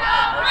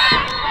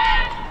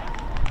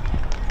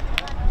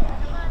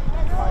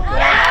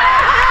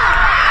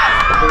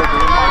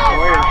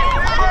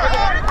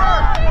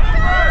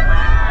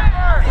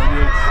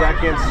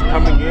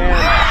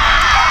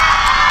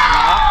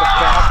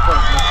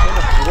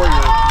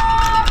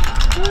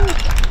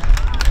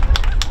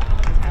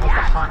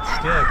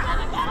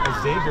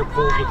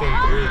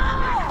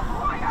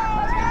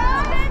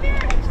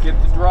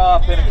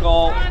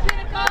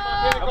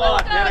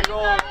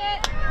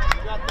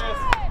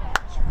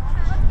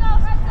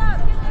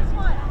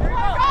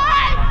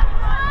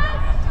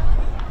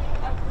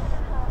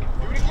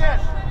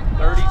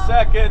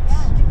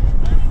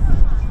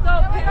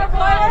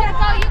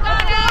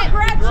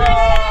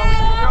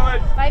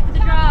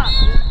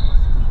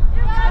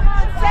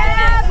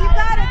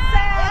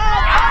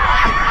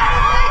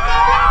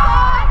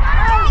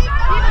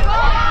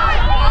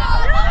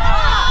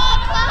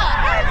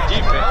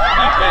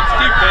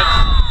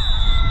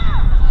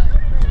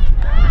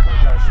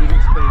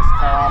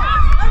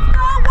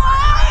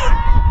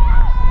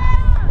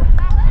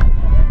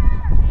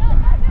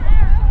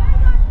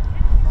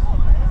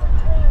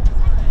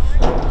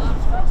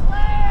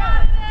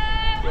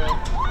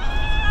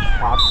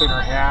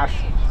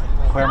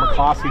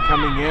 Varsity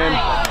coming in.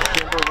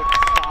 Kimber with the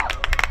stop.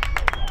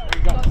 There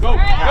you go. Go, go,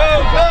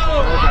 go!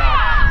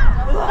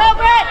 Go,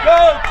 Brett!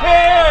 Go, 10,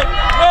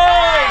 9,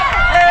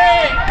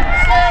 8,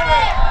 7,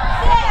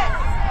 6.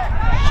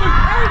 Shoot!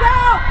 There we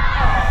go!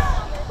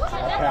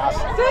 That pass.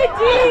 Good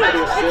D!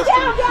 The assist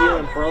and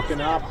Keelan broken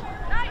up.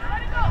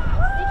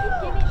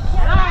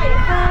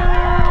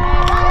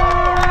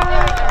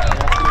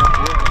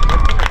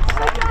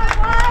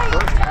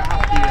 First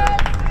half here,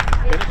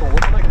 Pinnacle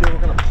looked like they were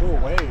going to pull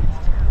away.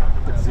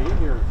 But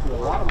Xavier, through a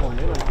lot of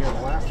momentum here in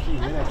the last few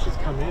minutes, has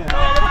come in.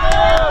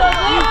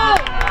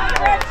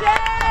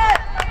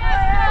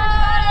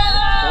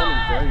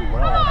 Performing very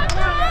well.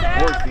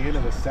 Towards the end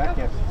of the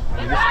second,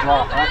 and this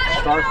draw up to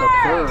start the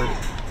third.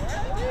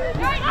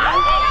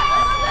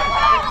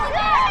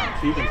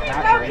 Keegan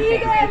Packer able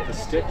to get the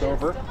stick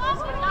over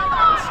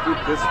and scoop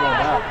this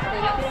one up.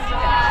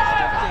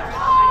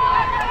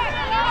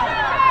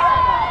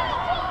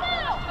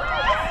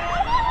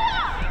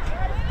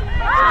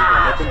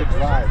 Xavier looking to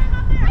drive.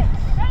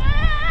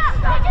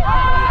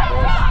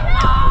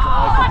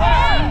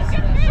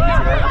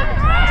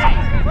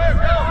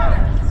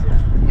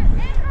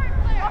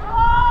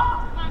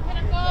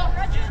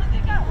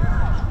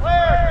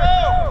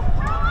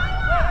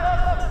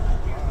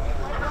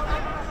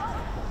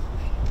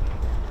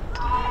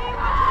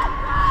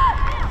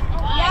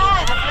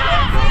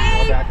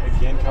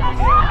 Again coming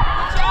in,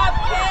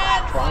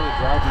 trying to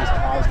drive these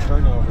Cavs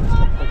turnovers,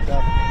 but picked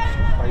up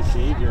by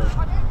Xavier.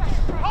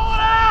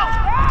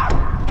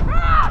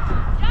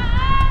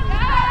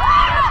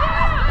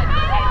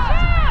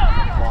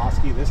 Lacrosse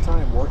this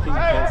time working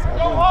against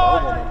Evelyn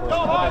Vogel, number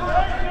 11,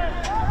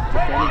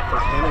 defending for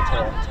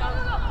Pinnacle.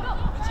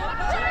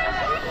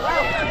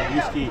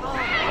 Yuski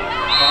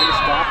trying to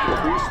stop the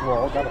crease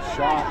roll, got a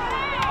shot.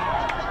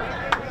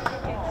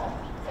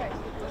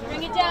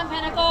 Bring it down,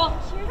 Pinnacle.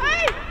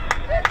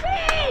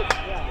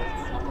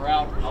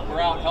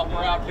 Help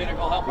her out,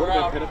 Pinnacle, help her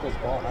out. Pinnacle's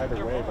ball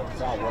either way, but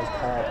foul was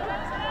called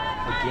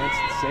against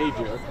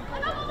Xavier.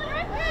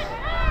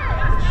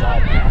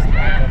 Shot passed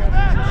back up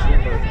to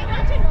Schimber.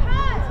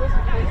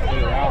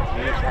 Clear out,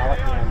 Nate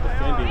Callahan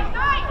defending.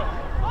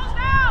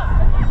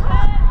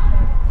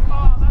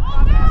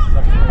 Passes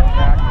up to the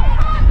back.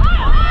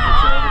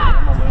 Gets over to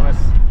Emma Lewis.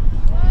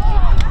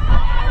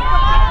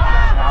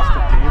 Pass to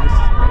Davis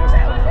is missed,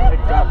 but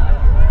picked up.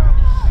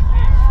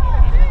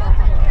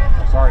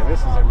 Sorry, this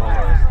is Emma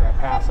Lewis. That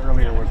pass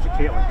earlier was to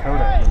Caitlin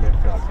Coda in the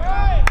midfield.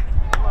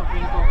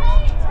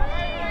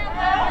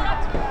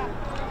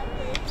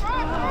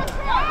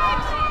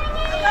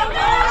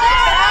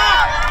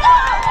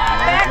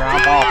 Another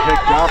ground ball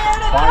picked up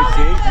by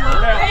Xavier.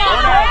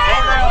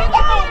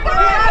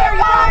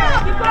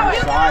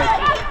 Inside.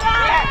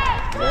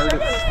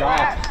 Meredith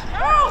stopped.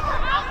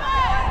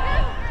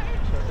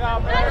 Yeah,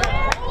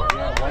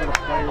 one of the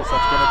players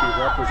that's going to be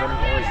representing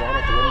Arizona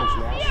at the women's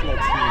national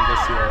team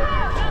this year.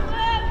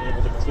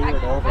 Able to clear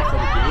it over for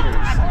the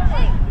Gators.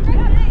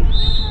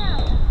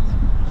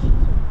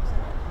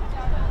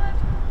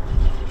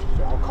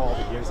 Foul called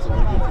against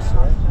Olivia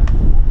Bessoy.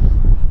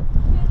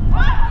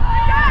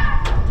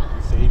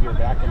 Xavier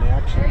back in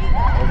action.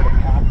 Over to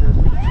Packer.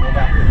 Throw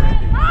back to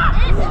Lindy.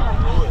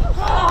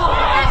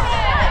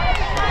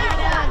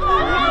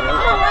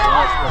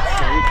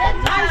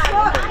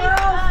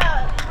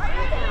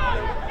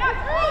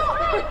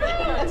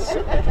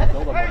 Certainly can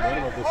build a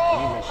momentum of this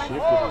game has shifted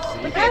as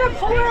Xavier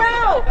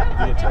has been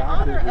the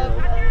attacker here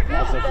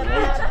as of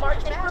late.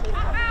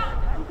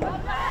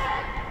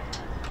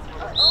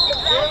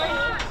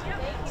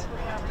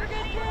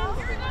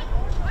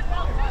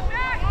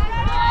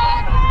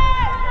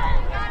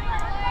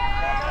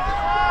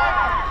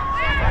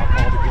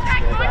 Called against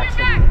Novak, so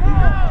the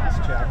illegal pass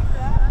check.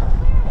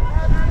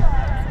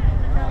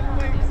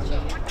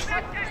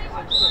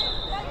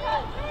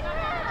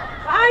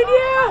 Behind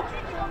you!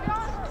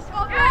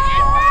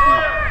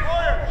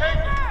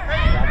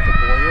 Back to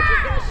Boyer.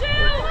 She's gonna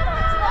shoot!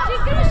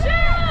 She's gonna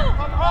shoot!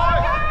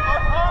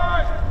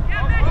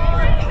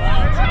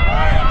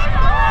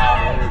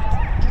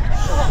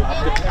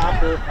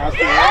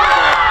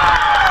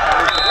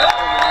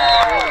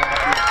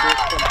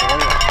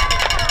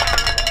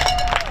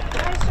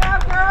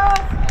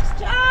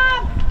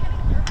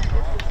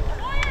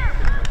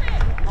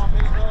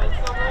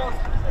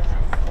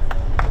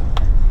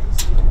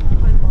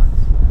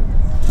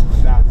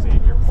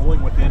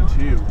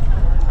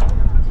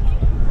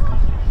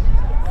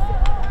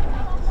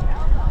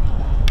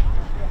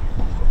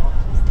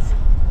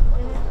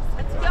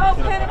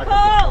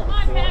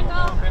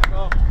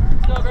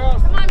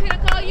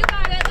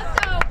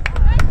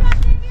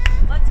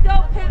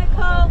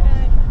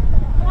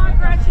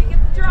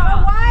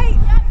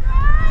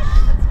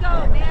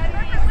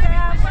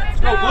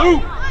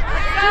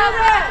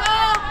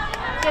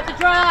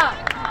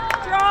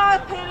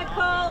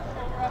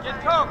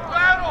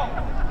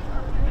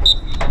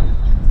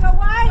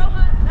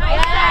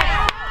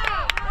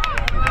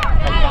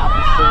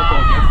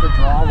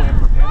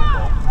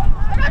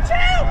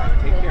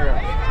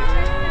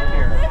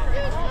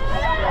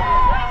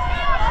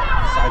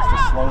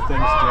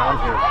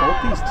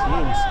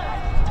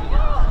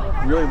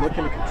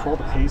 control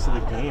the pace of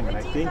the game, and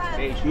I think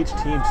each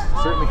team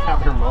certainly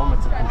have their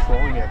moments of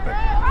controlling it, but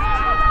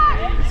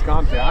it's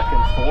gone back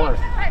and forth.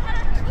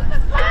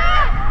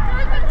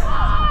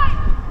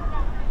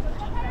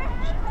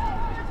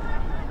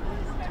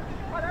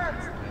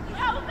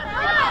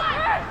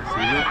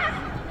 See it?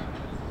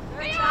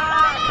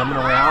 Coming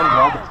around,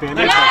 well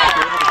defended, but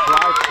able to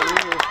drive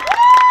through.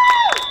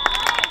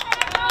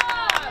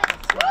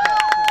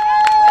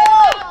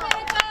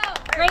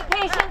 Great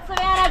patience,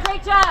 Savannah.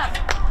 Great job.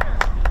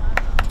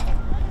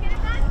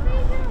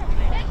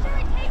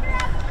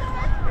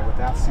 And with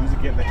that, Susie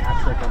getting the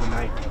hat trick on the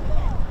night.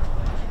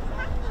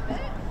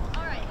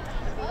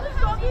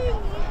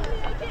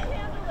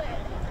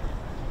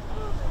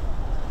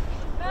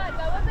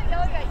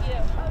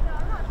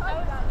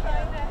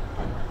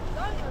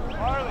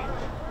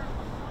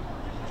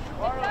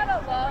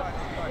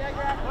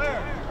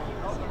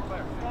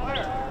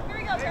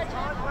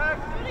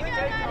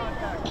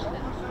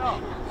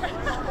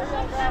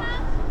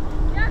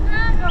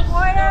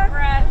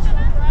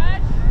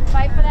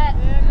 Fight for that.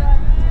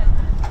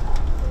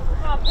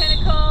 Come on,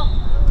 Pinnacle.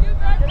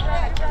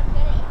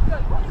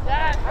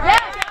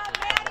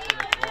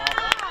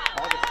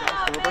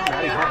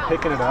 Maddie Hunt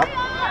picking it up.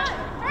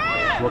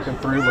 Looking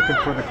through, looking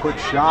for the quick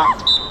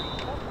shot.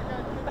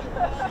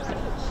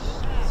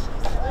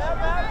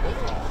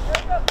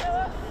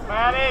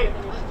 Maddie!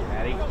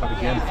 But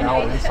again,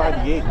 fouled inside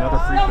the 8. Another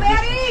free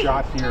position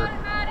shot here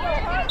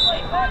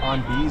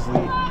on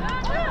Beasley.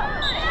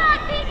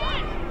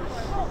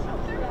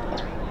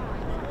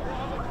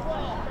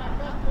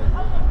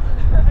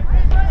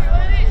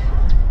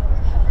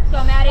 Go,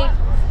 Maddie.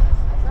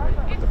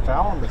 But the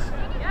foul on this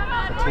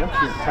attempt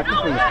here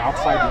technically is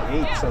outside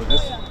the 8, so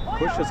this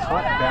pushes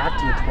Hunt back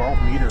to the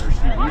 12 meters.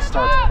 She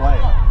restarts play.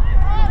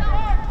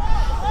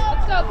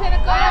 Let's go,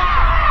 Pinnacle.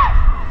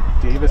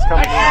 Davis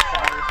coming in.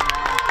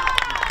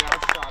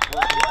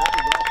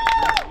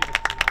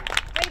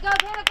 Way to go,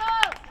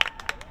 Pinnacle.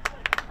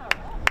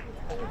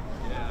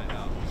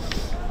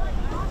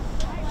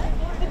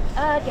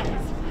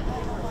 Guys.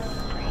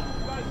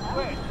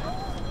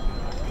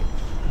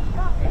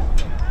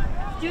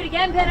 Do it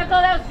again,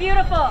 Pinnacle. That was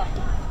beautiful.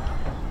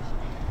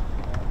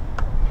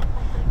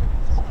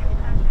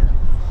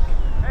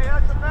 Hey,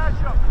 that's a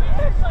matchup.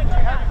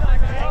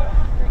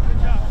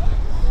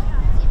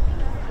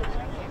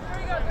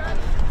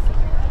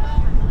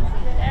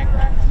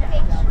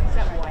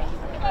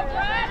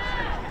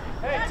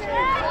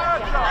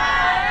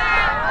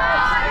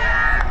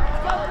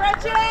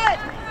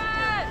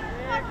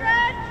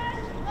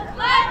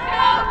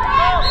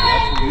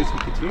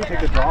 Continue to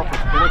take the draw for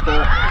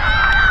Pinnacle.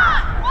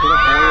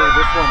 Boyer,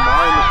 this one,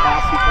 Mari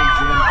McCoskey comes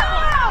in.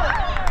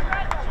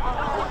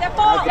 Has the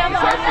possession,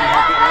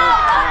 has the errant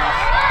pass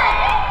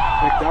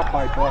picked up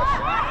by Bush.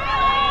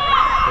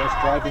 Bush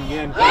driving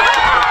in.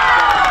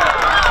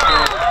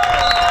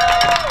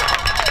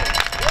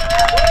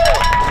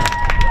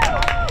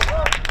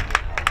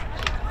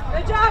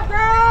 Good job,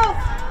 girls!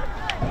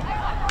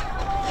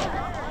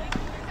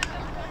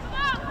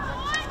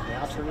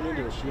 Now turning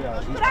into a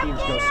shootout. These teams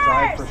go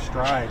stride for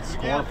stride,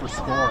 score for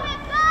score.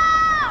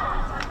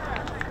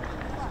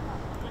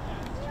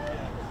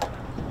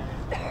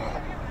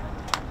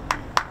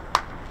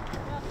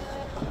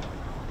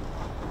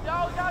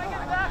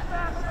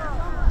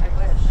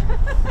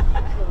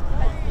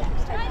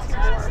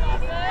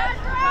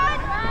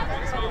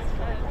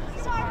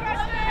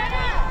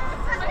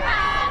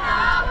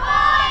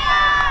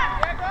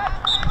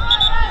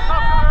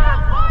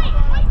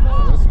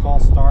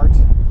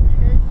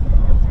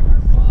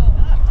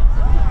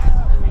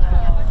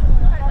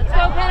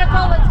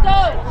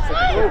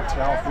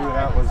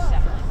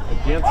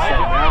 Against, so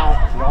now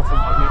the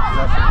ultimate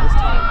possession this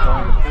time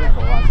going to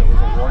Pinnacle as it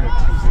was awarded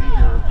to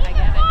Xavier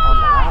on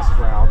the last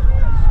round.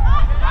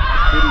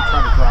 Kitty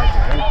trying to drive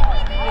in.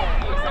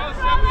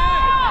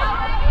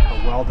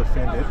 But well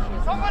defended.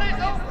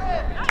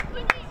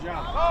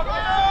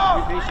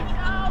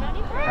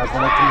 Has the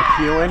look to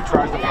McEwen,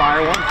 tries to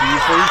fire one.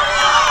 Beasley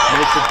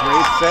makes a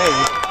great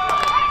save.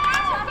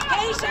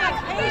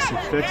 As she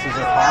fixes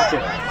her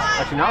pocket.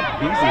 Actually, not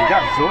Beasley, we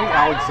got Zoe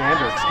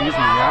Alexander,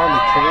 now in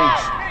the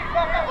cage.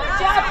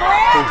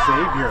 For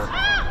Xavier.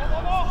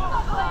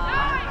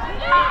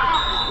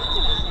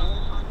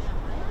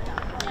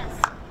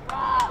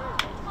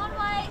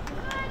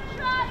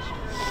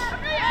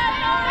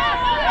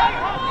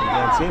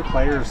 Again, seeing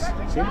players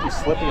seem to be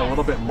slipping a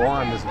little bit more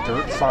on this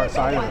dirt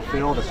side of the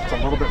field. It's a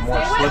little bit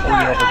more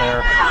slippery over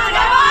there.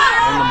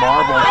 In the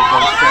marbles, as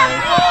they say,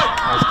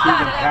 as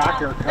Keegan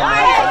Packer coming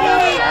up on the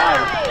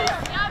outside.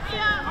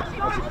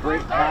 That's a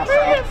great pass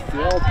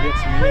upfield,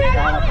 hits Mia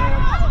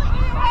Callahan.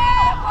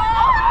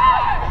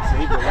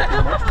 Xavier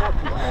looking much more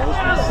composed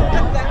in the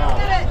second half.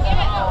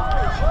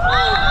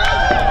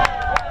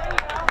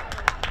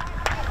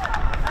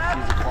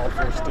 She's called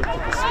for a stick to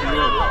the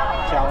spear.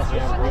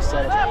 Callahan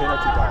reset as a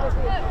penalty dot.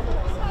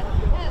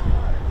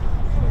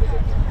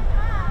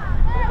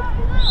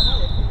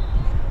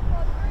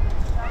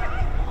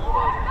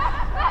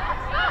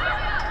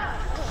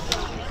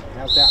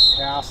 Has that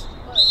pass,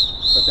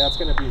 but but that's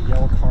going to be a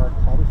yellow card,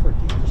 probably for a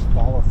dangerous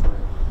follow through.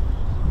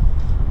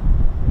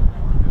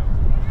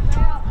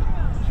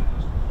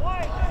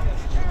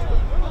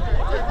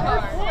 So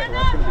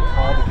that's going to be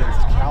called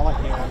against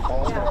Callahan.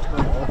 Ball's going to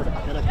turn over to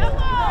Pinnacle.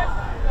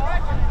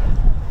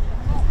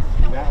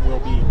 And that will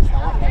be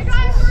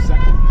Callahan's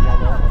second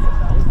yellow of the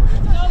night.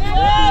 He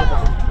won't be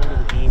able to return to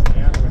the game,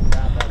 and with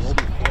that will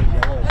be 4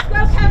 yellows. Let's go,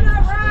 Kevin,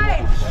 all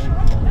right!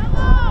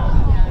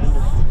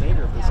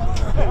 Remainder of this game.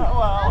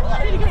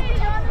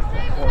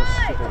 Of course,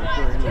 if there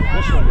are any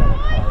additional yellow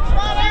cards, so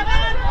that's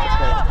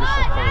an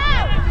additional card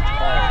now for each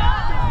card.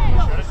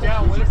 Shut it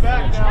down, win it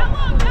back now.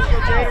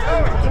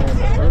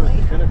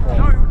 Pinnacle.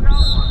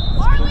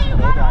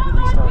 Novak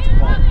restarts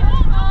play.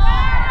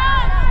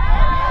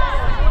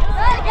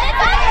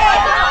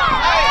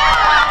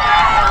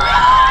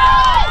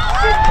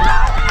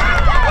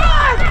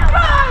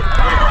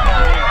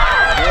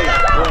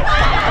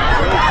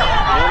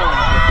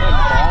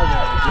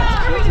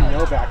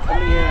 Novak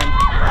coming in,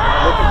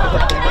 looking for the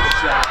bounce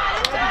shot.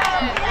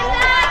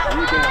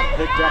 Rebound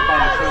picked up by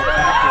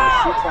Pinnacle.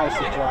 She tries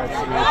to drive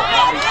through, but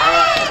Maddie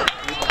Hunt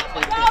able to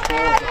take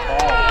control of the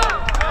ball.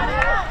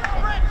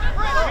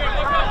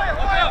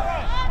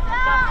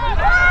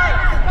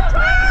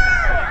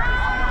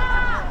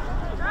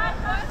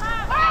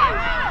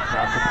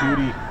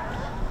 Duty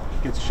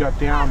gets shut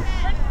down.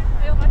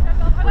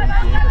 Brent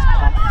Davis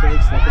pump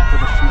fakes, looking for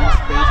the shooting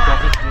space,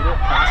 doesn't get it,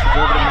 passes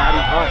over to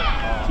Maddie Hunt.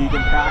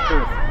 Keegan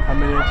Packer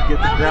coming in to get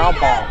the ground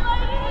ball.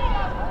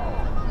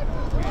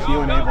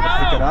 Keelan able to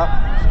pick it up.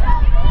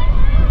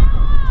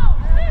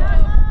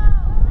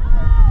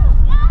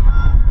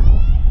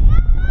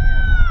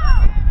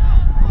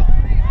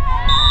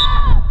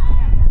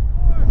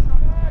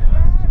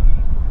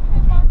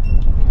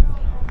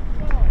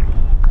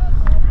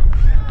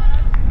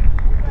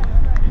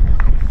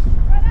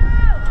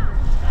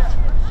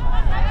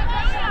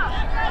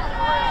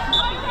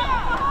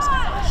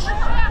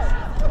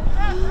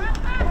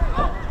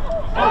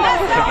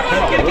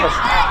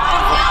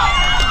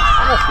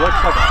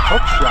 Looks like a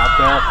hook shot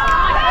there.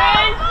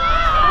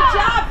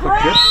 A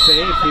good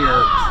save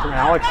here from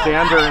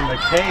Alexander in the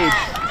cage.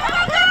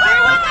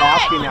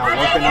 McCloskey now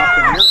working up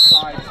the near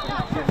side.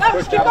 Getting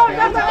pushed out of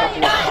bounds a couple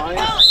of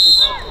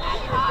times.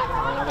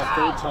 And a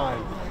third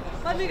time.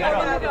 Let me go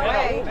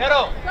away.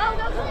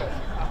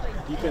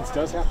 Defense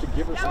does have to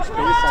give her some space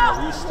on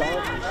the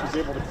restart. And she's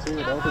able to clear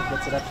it over,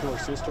 gets it up to her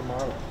sister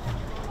Marla.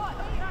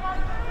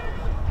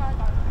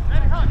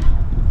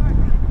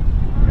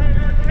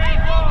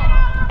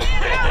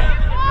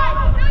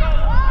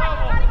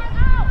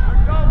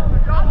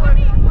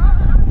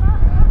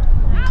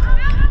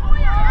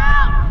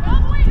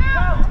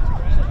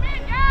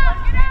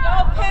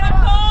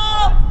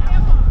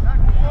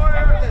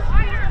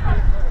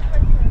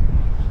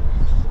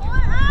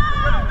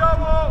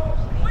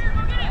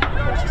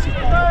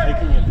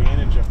 Taking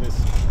advantage of this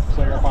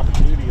player-up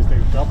opportunity as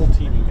they're double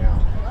teaming now.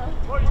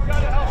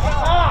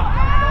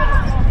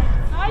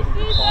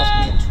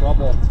 Crosby in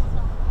trouble.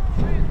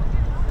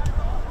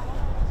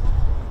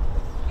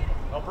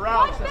 Help her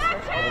out.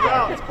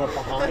 Novak gets put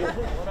behind.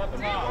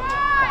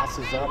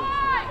 Passes up.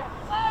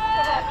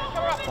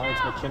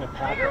 Finds McKenna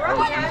Packer.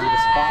 Always can be the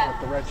spot with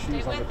the red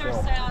shoes on the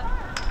film.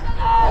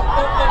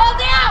 Hold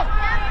down!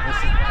 This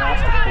is the pass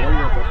to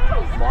Boyer, but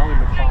Marley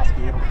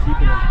McCloskey able to keep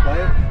it in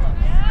play.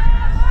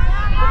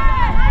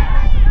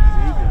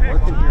 Xavier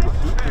working here to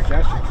keep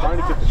possession, trying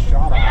to get the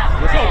shot off.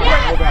 This is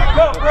Novak.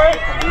 A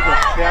legal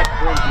check.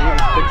 Brent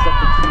Davis picks up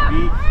the QB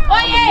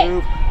on the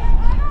move.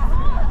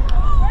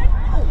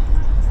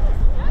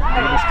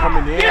 Davis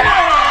coming in.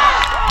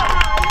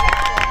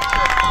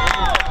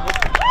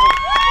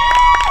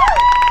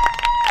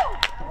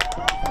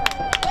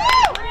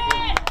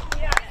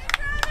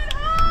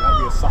 That'll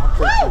be a soft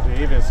trick for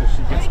Davis if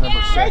she gets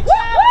number 6.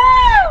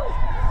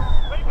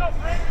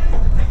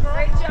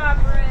 Great job,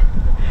 Brent.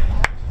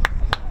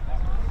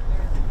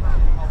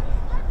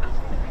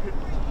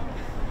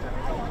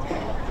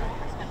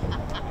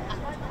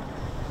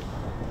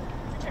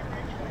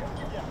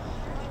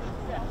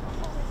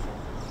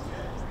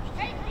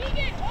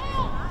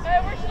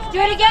 Do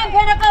it again,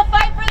 Pinnacle.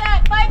 Fight for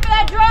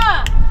that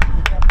draw.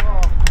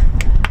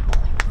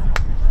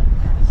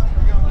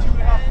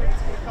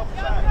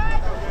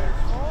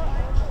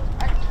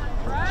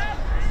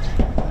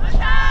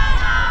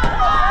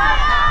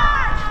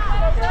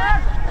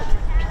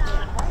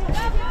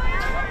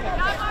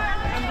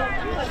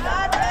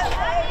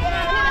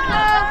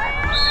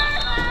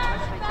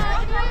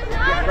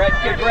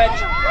 Good bridge.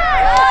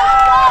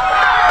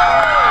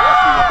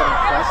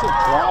 Impressive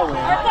draw win.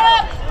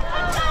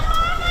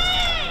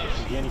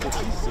 Again, you can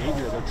see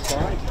Xavier. They're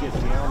trying to get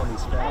down on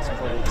these fast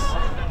breaks.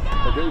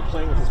 They're really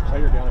playing with this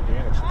player down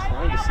advantage. They're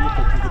trying to see if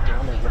they can get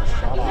down there and get a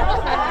shot off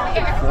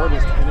before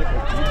this Pinnacle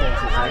defense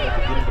is able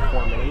to get into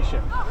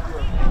formation.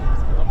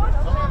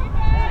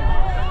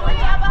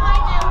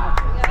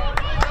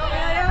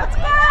 Let's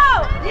go!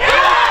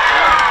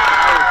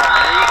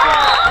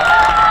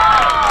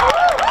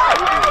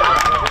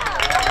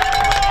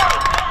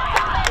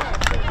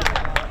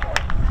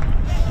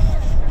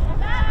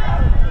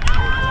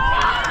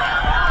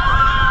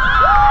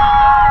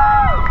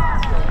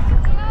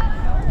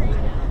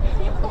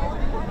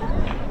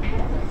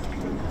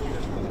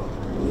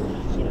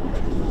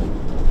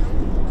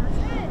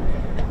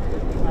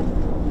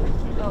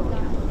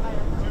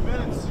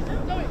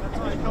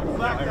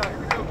 If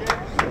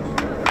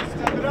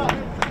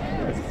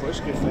Bush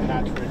gets the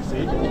hat trick,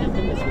 Xavier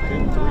is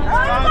within 3.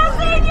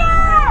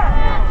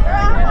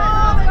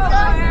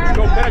 Let's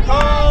go,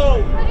 Pinnacle!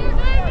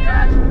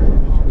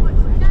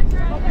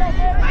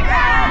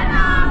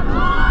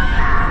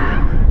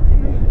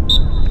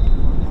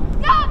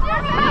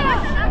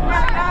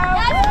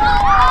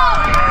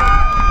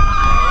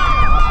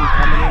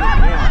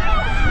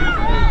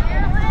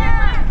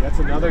 That's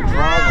another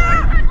draw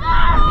win.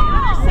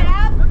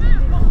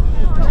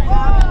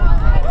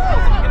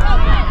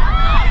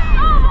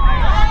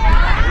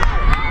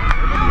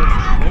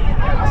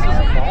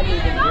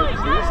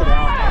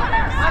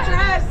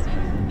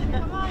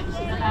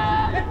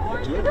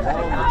 Doing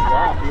well on the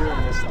drop here in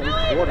this third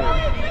quarter.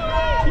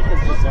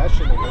 Keeping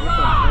possession away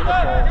from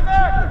Pinnacle and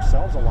keeping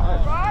themselves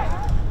alive.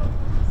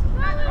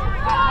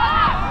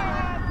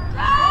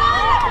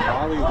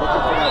 Molly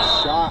looking for that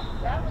shot.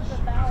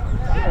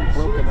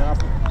 Broken up.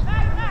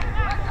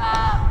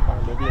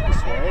 Maybe it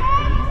this way.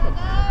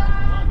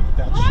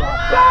 That shot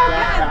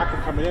back Packer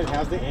coming in,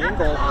 has the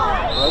angle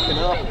broken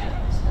up.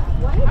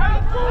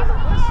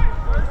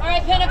 All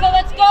right, Pinnacle,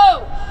 let's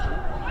go.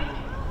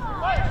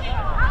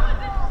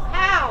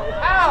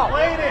 How?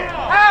 Waiting.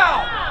 How?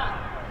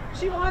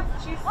 She's so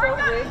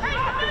big.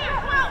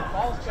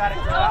 Ball's got to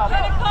go out.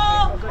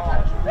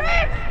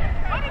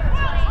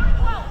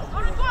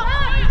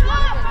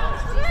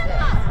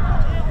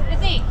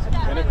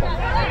 Pinnacle, a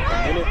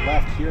minute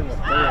left here in the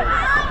third.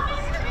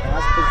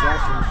 Has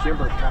possession,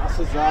 Shimber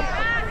passes up.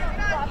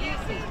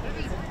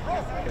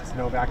 Gets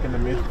Novak in the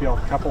midfield,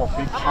 a couple of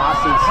big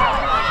passes.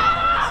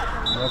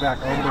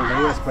 Novak over to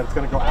Lewis, but it's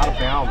going to go out of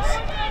bounds.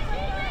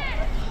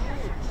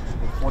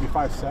 In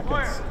 45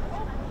 seconds.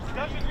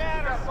 Doesn't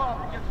matter,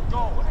 Bob, it gets a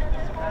goal. Look at the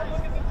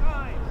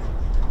time.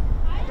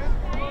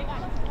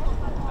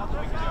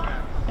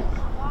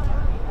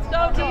 Go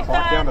defense.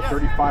 Clock down to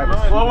 35.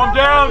 Slow them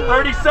down,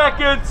 30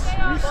 seconds.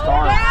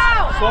 Restarts.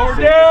 Slow her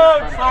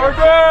down, slow her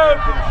down.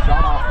 Get a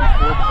shot off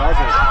before the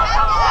buzzer.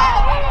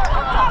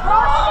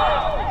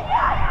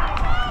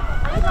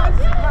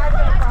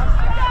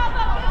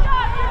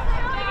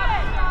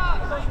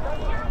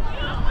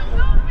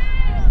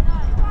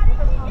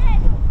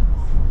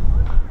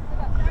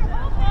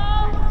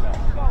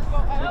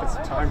 Taking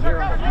some time here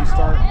on the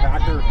restart.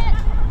 Packer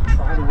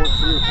trying to work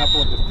through a couple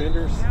of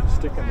defenders,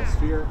 sticking the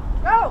sphere.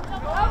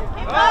 Self-start.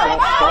 The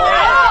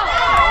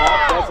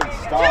clock doesn't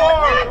stop.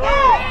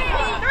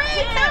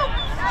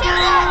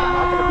 I'm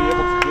not going to be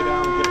able to get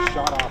out and get a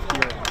shot off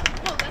here.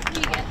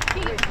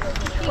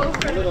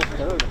 A little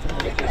third.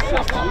 Pinnacle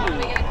 16.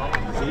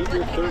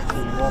 Xavier 13.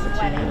 We'll have a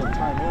team in and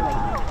timeout.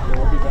 And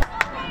we'll be back.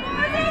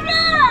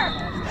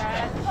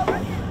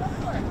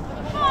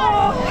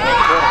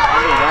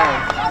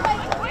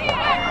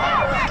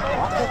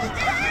 Clock hasn't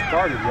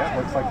started yet.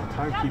 Looks like the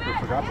timekeeper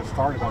forgot to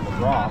start it on the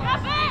draw.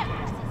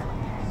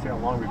 See how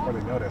long before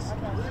they notice.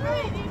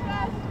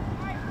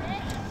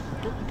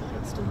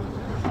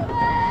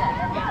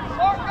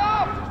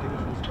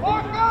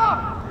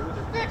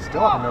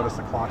 Still haven't noticed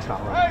the clock's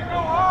not running. Hey, go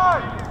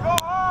hard! Go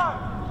hard!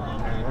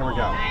 And there we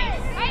go.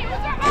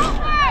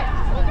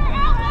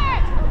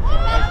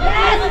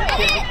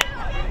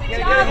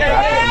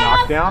 Back to the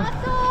knockdown.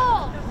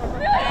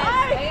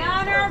 Stay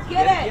on her,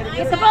 get it.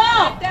 Get the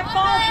ball. Get that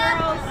ball,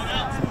 girls.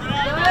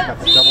 Got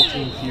the double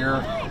team here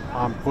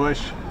on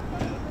Bush.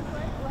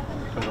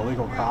 An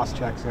illegal cross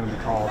check is going to be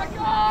called.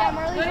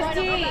 Good D.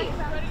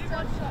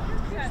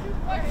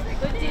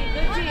 Good D,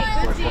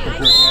 Bush looking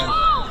through again.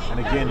 And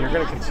again, you're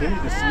going to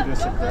continue to see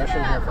this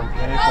aggression here from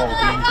Pinnacle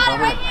being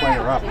permanent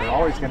player up. They're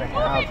always going to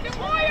have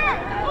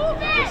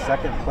the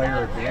second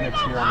player advantage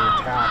here on the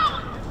attack.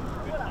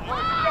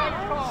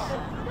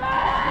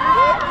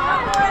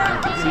 You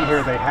can see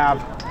here they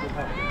have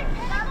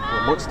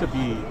what looks to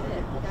be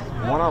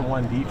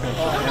one-on-one defense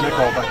for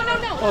Pinnacle, but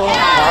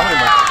Carmen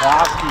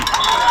McCloskey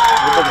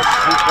able to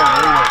sneak one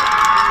in there.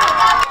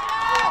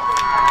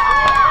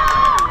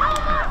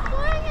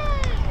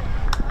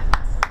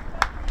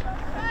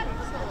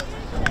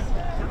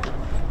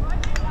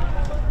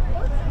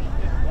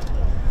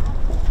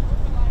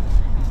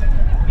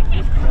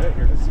 Give credit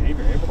here to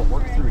Xavier, able to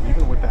work through it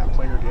even with that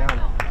player down.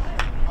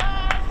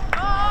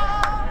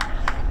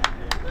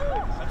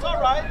 That's all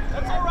right.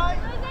 That's all right.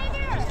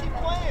 Just keep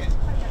playing.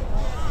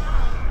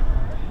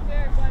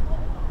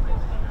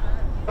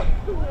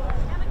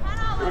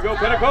 Here we go,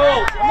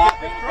 Pinnacle. Come on,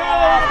 Pinnacle.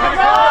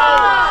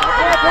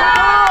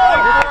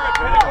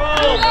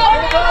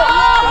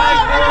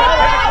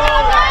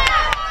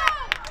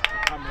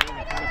 Come in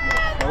and kind of be a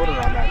floater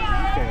on that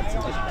defense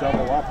and just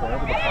double up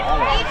wherever the ball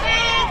is.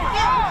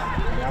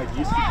 And now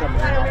Yeasty coming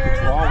in off the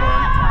draw in,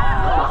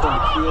 looking for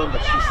McEwen,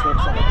 but she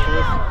slips on the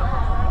turf.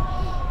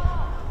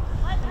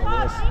 And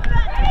Lewis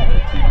able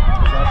to keep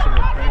possession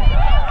with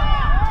Pinnacle.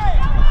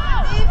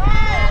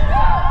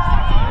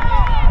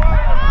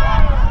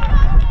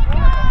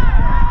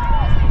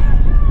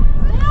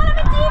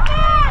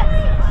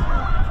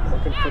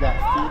 Looking for that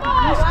feed to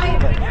Yeasty,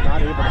 but not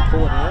able to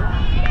pull it in.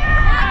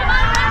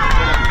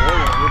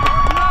 Able to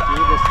beat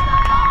Davis.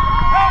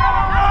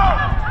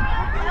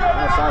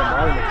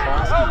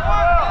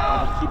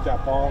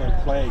 ball in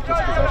play,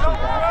 gets possession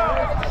back.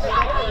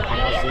 And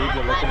now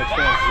Xavier looking to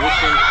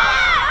transition.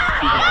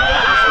 Keeping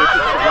Raptors with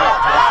it to left,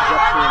 passes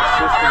up to an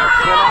assistant of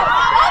Pinnacle.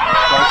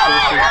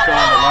 Varsity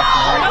showing the left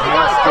and right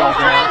hand still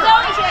there.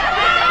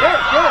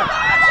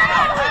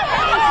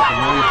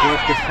 Amelia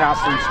Bush gets past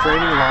the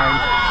restraining line,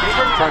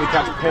 trying to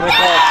catch Pinnacle.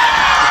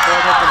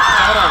 Before they can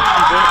cut on,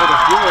 she's able to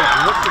do it.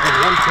 And looks like a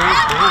one-point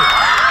game.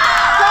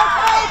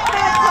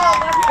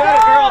 You got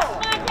it, girls.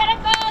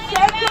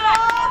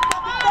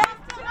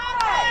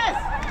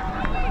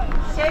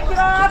 Shake it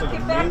off, Just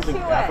get an back to amazing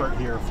it. effort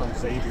here from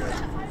Xavier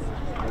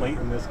late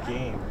in this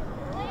game.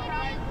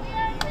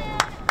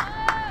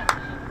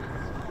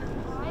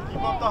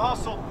 Keep up the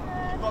hustle.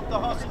 Keep up the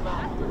hustle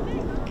now.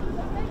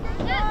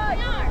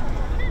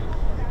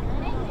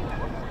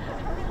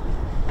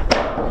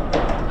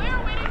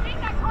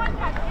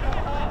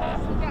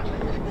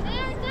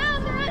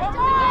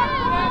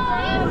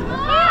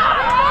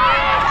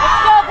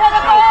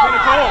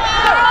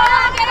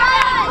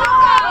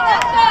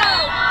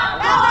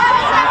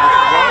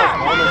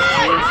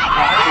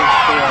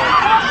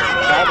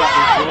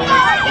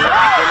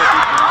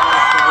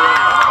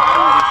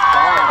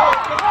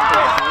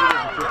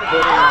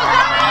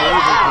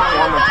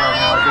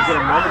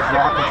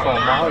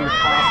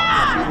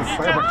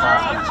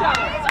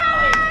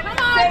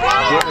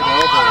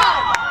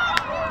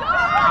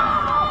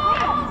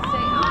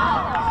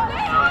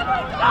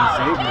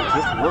 Xavier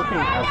just working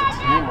as a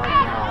team right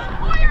now.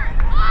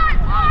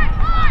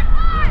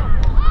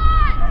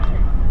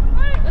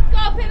 Let's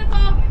go,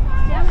 Pinnacle!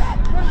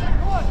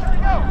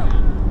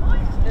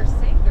 They're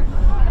safe.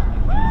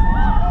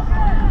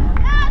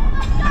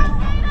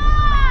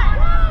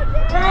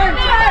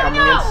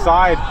 Coming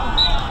inside,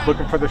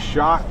 looking for the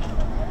shot.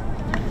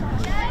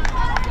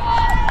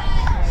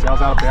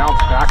 Sails out of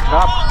bounds, backed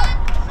up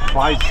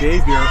by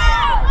Xavier.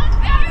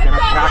 Gonna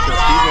attack her,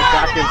 feeding it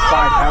back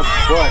inside, has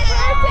Bush.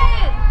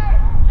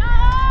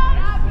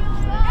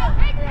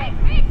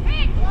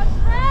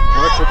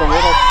 Bush with a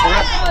little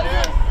slip,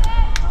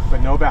 but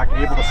Novak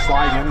able to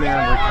slide in there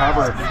and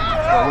recover.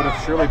 It would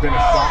have surely been a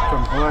shot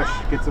from Bush.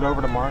 Gets it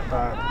over to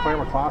Claire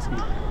McCloskey.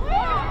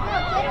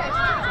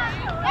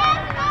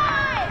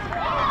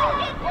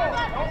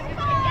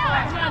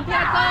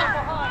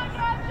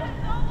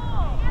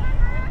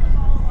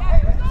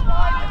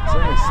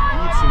 Certainly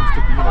speed seems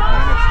to be an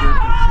advantage here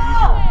for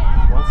Xavier.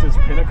 Once his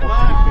Pinnacle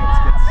defense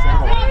gets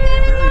settled, it's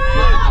very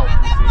difficult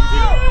for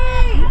Xavier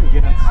to even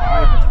get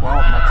inside the 12,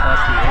 much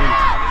less the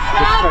 8.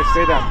 Just as I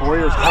say that,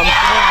 Boyers comes in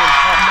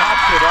and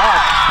knocks it up.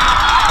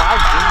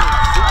 5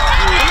 games,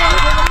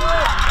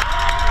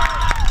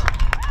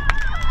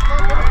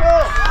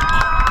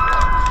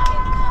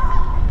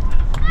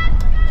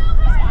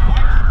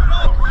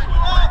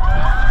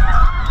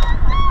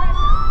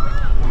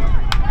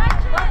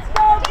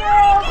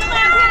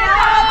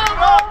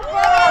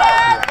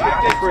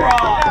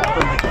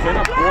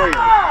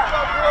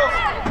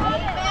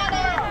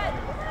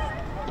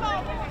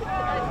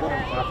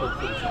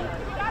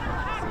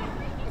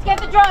 Let's get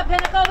the draw,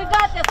 Pinnacle. We've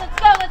got this. Let's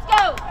go. Let's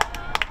go.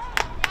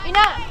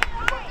 Enough.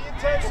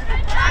 Take it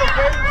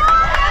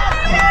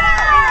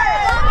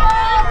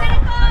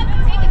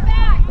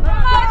back.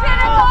 Let's go,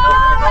 Pinnacle.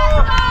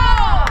 Let's go.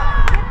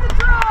 Get the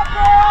draw,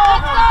 girl.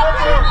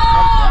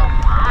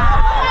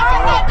 Let's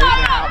go,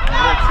 Pinnacle.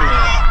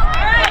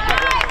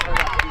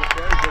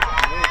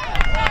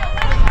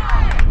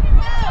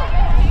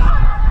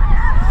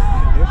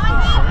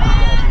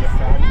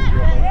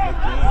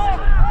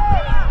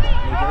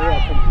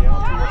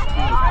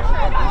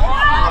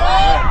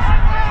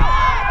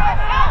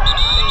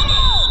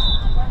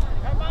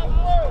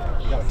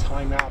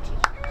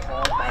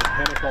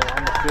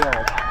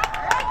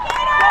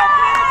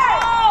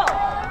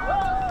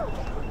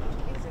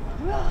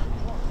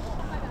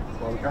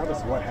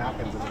 Regardless of what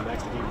happens in the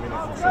next 8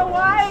 minutes and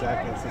 17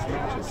 seconds, this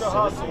match is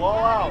certainly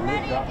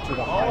lived up to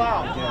the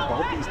hype. Again,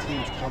 both these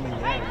teams coming in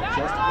with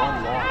just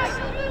one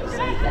loss.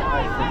 Say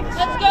bye for the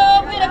Let's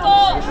go,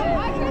 Pinnacle!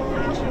 in the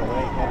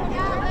AGLA heading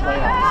into the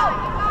playoffs.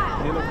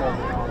 Pinnacle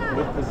now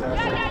with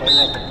possession,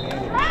 player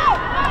companion.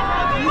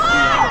 UC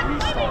on the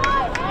restart.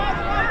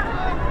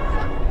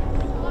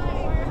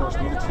 Of course,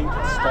 neither team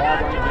can stall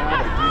right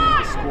now. They do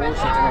need to score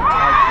since we're in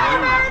tied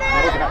game.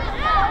 Novak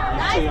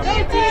usually on the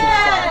defensive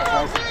side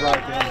tries to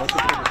drive in,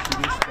 looking for the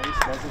shooting space,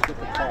 doesn't get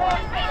the call.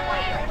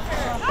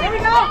 Here we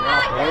go.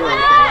 Now Blair with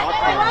the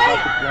knockdown, got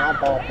the ground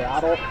ball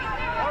battle.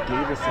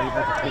 Davis able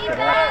to pick it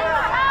up.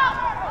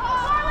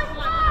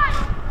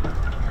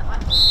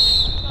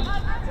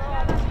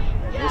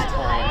 And this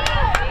time,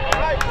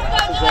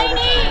 this is over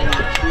to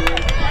Gators.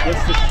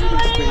 Gets the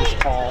shooting space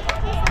call.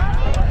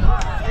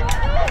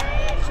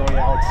 Zoe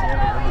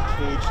Alexander in the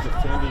cage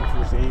defending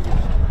for Xavier.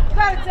 You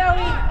got it,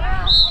 Zoe.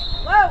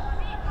 Whoa.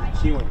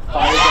 Keelan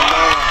fires a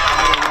low,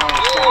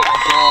 shot the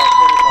ball,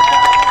 Pinnacle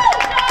back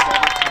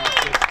on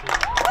 17-16.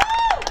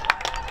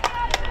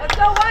 Let's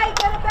go, White.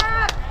 Get it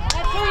back.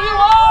 That's who you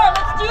are.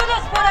 Let's do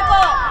this,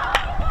 Pinnacle.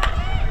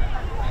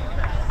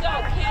 Let's go,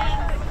 kids.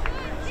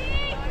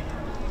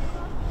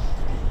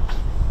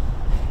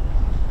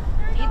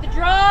 Need the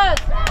draws.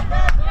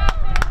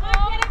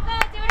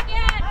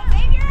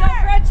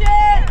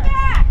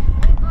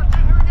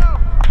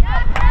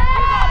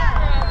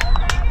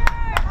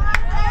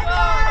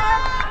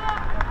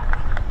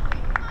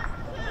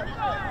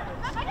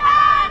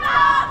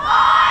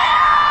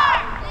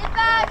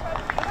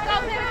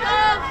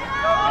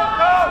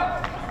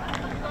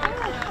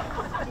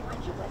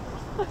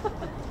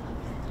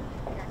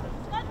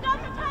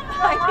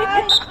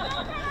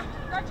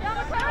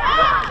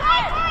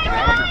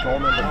 Goal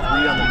number 3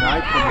 on the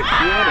night for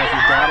McKeon as he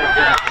battled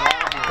for the draw.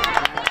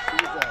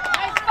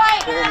 Nice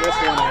fight. Pulling this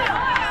one in.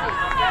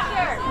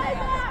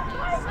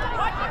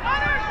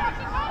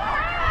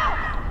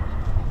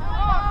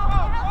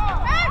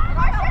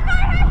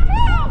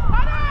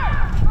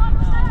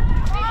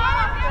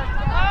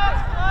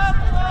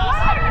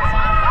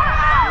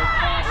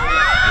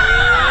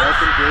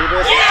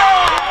 Davis.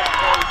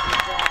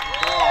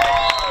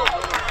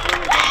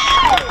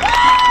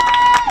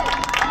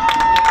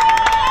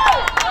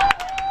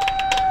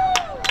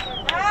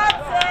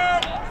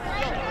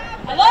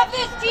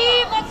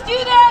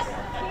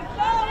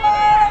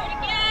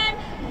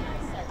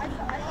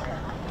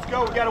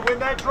 Go, we gotta win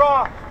that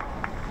draw.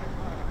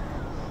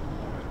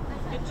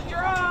 Get the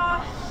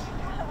draw.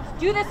 Let's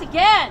do this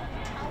again.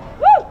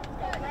 Woo!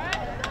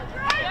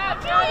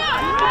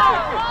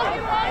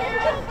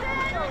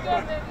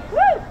 Woo!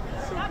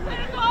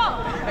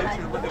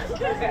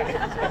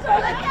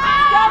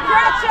 Go,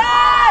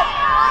 Gretchen!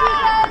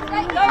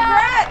 Go,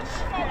 Gretch!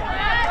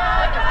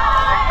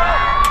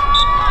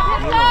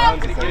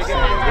 This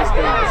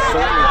game has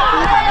certainly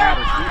proven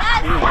matters. Each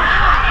team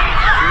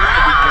seems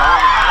to be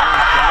going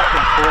back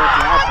and forth.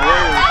 Now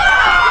Boyer keeps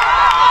it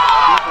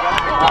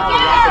up the ball.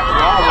 The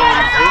draw win.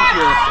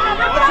 Xavier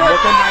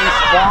looking to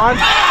respond.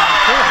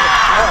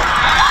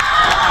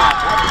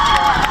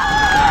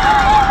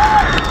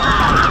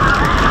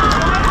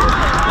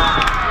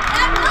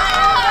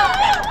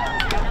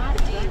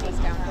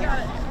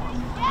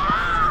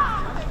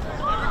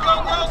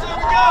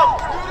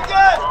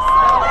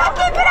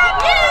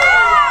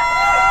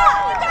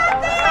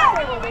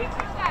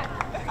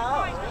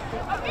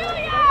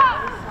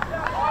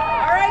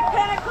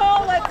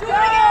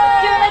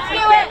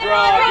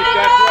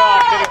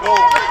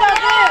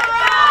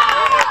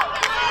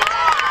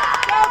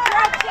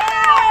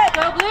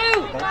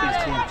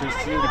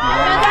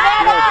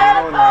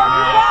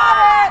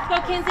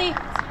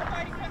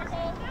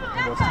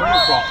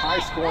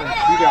 Scoring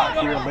shootout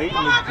here late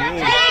in the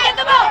game. Get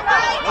the ball!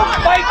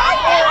 Fight!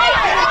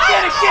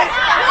 Get it!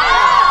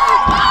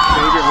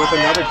 Xavier with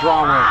another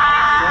draw win.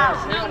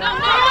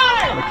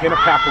 McKenna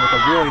Pepper with a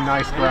really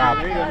nice grab.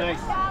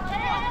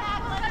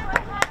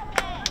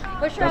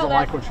 Doesn't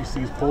like what she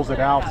sees, pulls it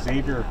out.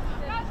 Xavier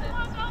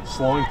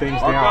slowing things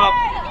down.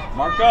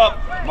 Mark up!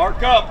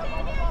 Mark up!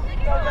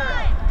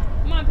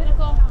 Come on,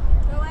 Pinnacle.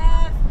 Go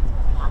ahead.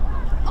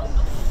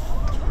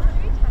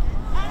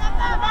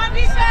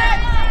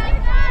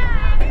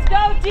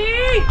 Go, D!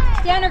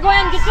 Stanner,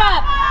 Gwen, good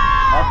job.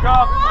 Mark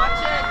up!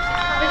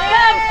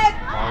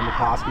 Molly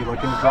McCloskey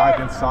looking to drive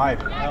inside.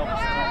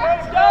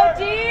 Go,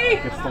 D!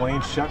 Gets the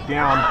lane shut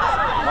down.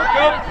 Mark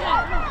up!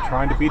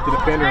 Trying to beat the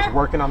defenders,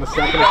 working on the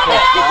second attempt. Get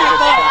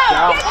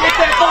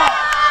that ball!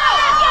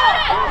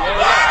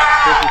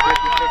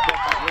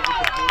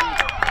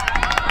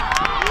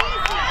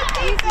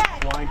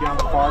 50-50 flying down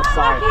the far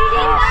side.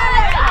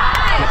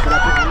 Pass. Gets it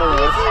up to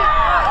Emmerich.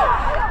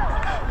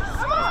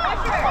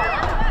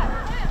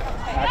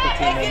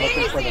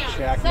 Looking for the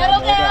check. Now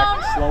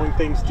Novak slowing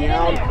things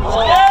down. With the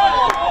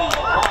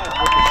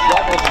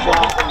shovel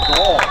shot and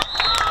goal.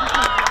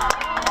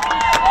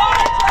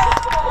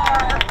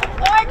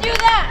 Or do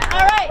that.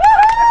 All right.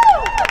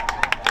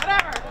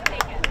 Whatever.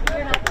 Take it.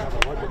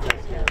 Alright, we'll get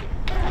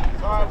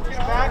it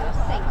back.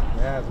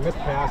 Yeah, it's a missed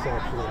pass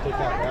actually. We'll take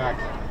that back.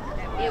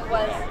 It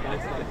was.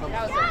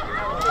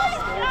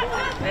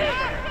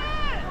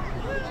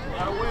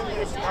 Gotta win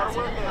this. Gotta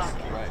win this.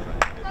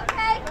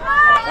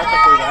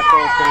 Technically, that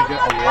goal is going to get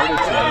awarded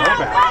to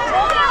Novak.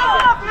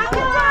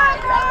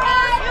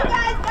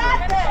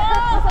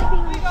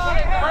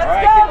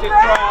 Alright, get this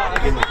draw.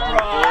 Get this draw.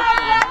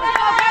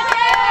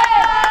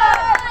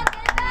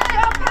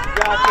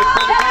 Got this.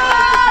 Get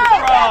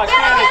this draw. Get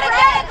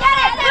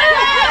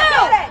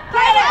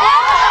it.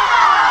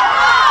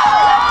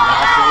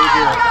 Now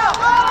Xavier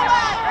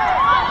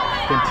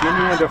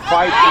continuing to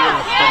fight here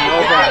for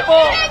Novak.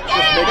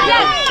 Just making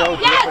things so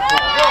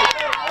difficult.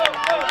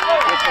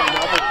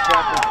 Another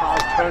check and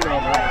cause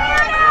turnover.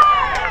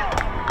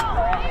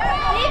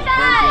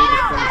 Ben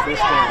Davis plays this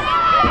game.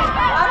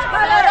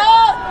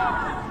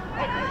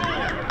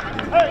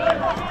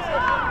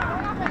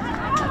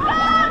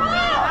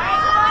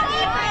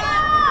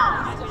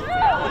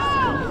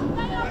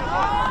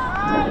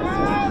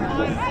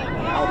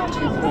 Now the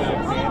 2-point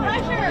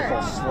advantage.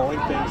 Pinnacle slowing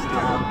things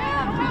down.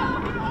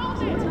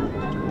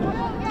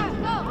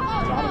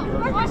 John and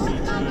Jurgen can see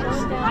teams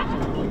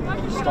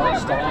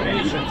start stalling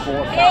even 4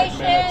 or 5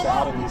 minutes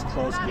out in these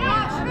close games.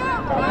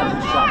 Gotta have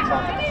the shot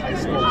clock at the high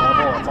school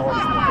level. It's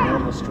always an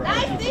available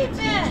strategy for the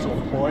teams to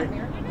employ.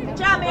 Good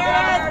job,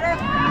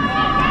 Meredith.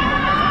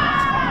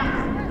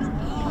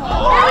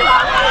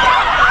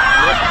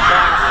 Lift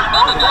pass.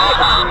 An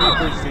opportunity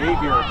for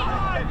Xavier.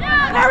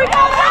 There we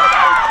go.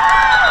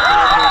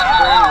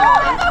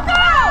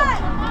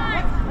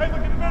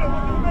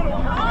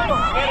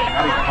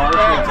 Addie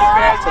Parsons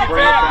has to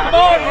bring it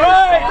back.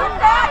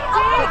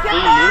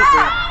 Free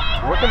movement.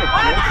 Working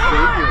against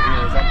Xavier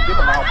here. Is that did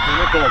allow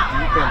Pinnacle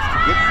defense to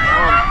get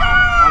down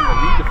on the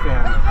lead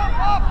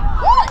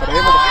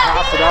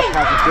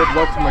Good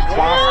look to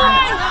McCloskey.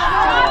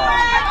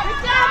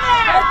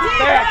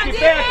 Keep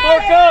back,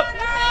 fork up!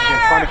 Again,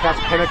 trying to catch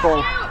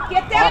Pinnacle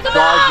Get down off the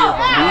guard here,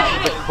 ball. but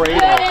loses the cradle.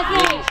 Good,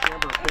 Izzy.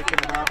 Chamber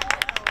picking it up.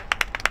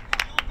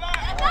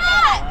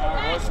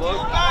 Slow.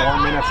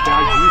 4 minutes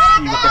now.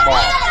 Yuski with the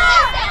ball.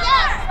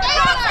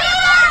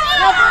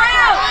 Help her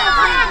out.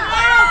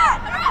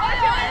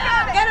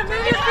 Gotta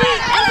move your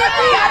feet. Move your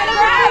feet.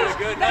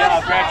 Good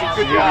job, Gretchen.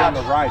 Good Xavier on job.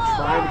 the right,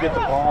 trying to get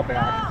the ball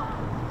back.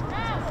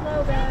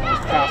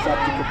 Just pass up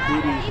to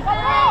Caputi.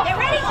 Get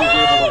ready, She's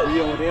able to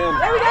reel it in.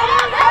 There we go, there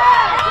we go.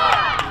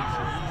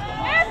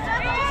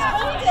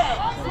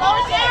 Slow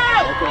it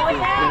down. Looking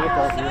for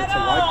Pinnacle here to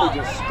likely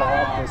just stall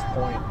at this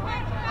point.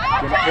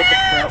 Gonna put the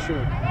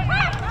pressure.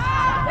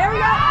 There we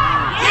go.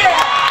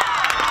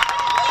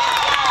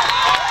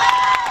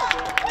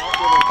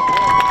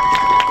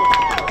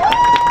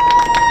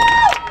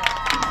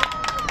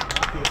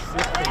 The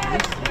assist from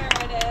Yuski.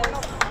 There it is.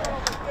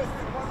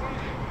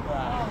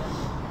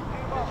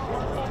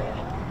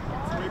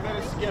 3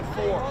 minutes to get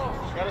 4.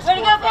 Gotta Way to score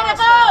go,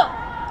 fast. Pinnacle.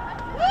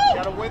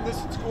 Gotta win this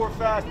and score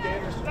fast,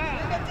 Gators. You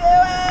can do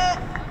it.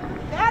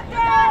 Got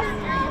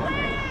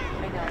this.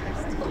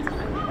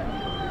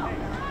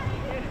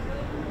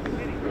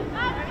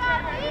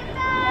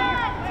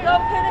 Let's go,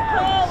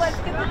 Pinnacle. Let's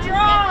get the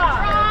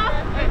draw.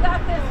 We got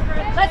this,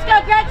 Gretchen. Let's go,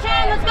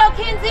 Gretchen. Let's go,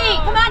 Kinsey.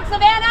 Come on,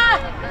 Savannah.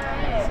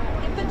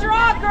 Get the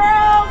draw,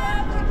 girls.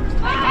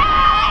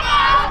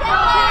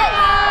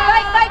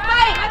 Fight, fight,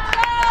 fight. Let's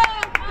go.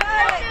 You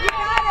got it. You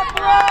got it,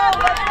 bro.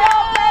 Let's go,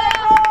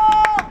 Pinnacle.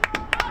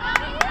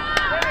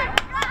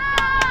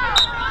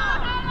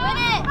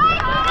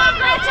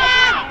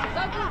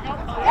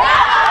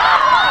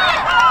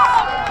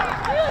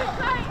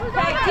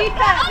 Okay,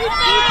 defense.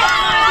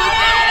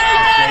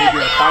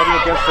 Xavier fighting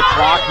against the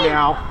clock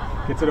now.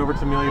 Gets it over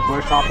to Amelia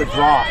Bush off the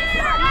draw.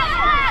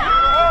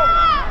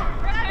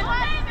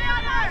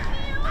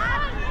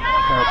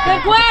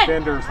 Good, Gwen.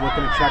 Defenders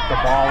looking to check the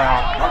ball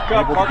out. Mark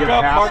up, Able to mark get a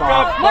up, pass mark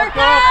off. up, Mark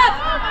up.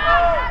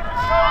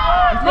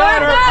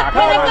 Mark up,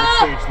 Tackle on the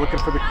Pinnacle. cage, looking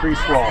for the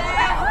crease roll.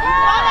 Tackle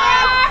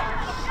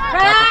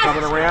Press.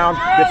 coming around,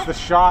 gets the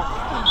shot.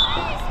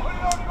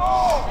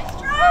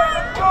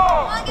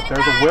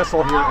 There's a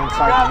whistle here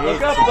inside the 8.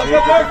 Look up, So look Xavier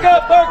up, mark gets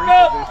up, the mark free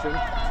up. position.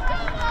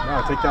 No,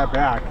 take that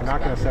back. I'm not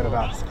going to set it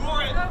up. Go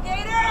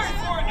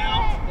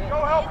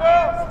help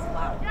us!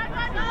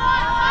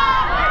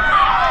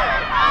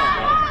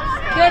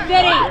 Good,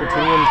 Vinny.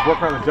 Continuing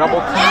working on the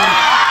double team,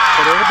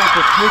 but able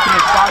to sneak it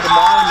inside the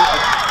line.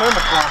 Claire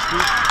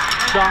McCloskey.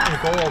 Shot and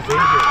goal,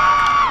 Xavier.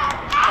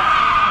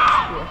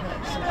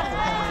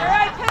 All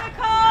right,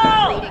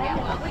 Pinnacle.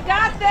 We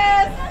got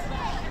this.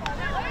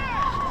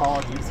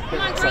 Apologies.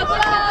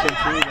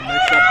 Continue to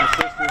mix up the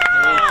sisters'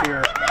 names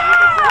here.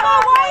 Come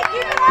on, White.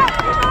 Keep it up.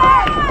 Come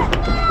on.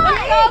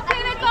 Let's go,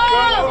 Pinnacle.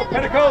 Go,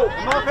 Pinnacle.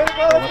 Come on,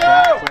 Pinnacle, Look let's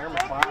at go! Claire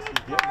McCloskey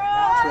getting the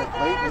hat trick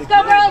late in the Let's go,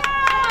 game. girls.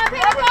 Come on,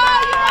 Pinnacle.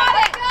 You got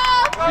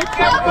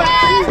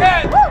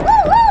it.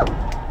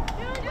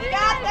 We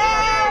got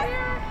this.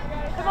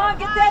 Come on,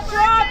 get that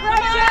draw,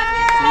 Gretchen.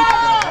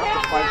 Xavier's gonna have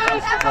to fight for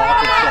this block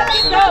himself.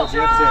 Pinnacle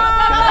gets it.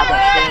 Gonna have a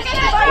chance to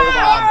just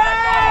hold on.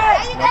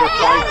 Another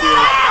fight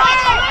here.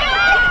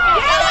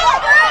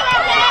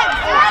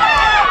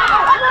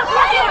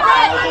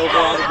 Fouls over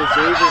onto the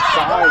Xavier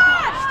side.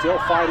 Still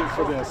fighting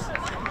for this.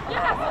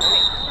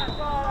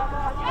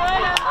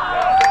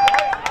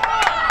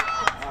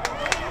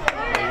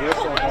 The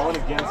whistle going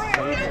against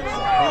Xavier.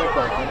 So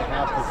Pinnacle gonna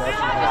have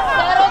possession here.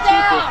 Settle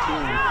down.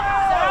 2:15.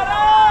 Set it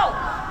up.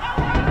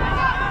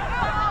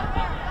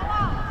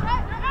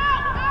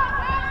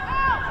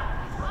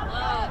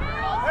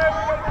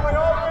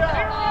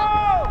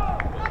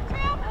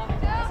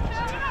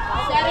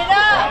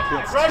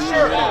 It's 2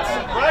 Pressure! minutes.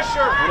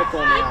 Pressure! Pinnacle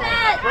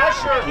now.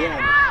 Pressure!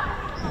 Again,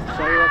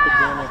 player up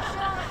advantage.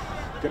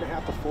 Gonna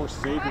have to force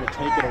Xavier to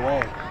take it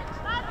away.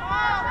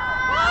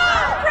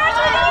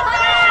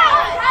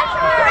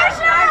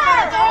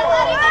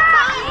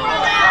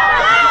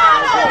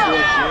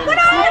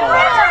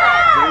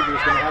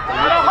 Xavier's gonna have to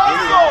look for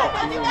any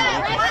opportunity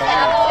they can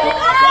find to get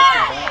possession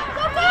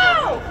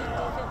back.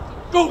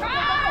 Go!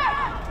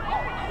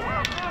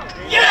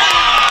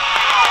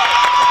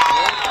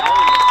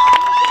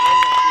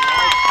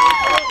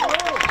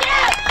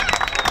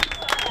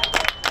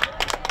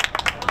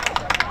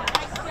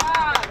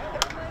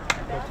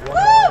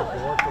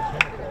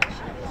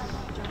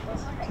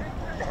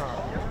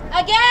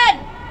 Again.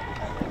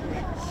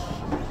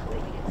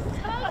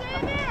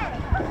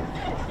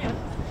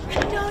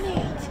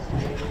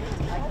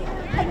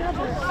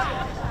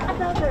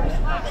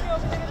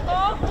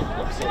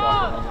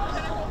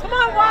 Come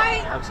on,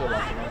 White. I'm so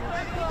lucky.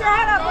 Keep your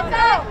head up. Let's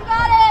go. We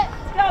got it.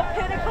 Let's go,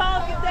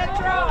 Pinnacle. Get that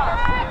draw.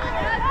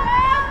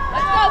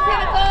 Let's go,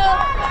 Pinnacle.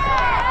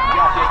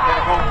 You got this,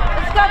 Pinnacle.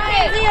 Let's go,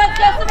 Casey. Let's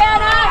go,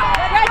 Savannah.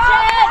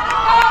 Gretchen.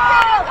 Go,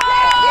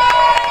 Pinnacle.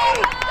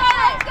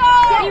 Let's go.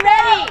 Get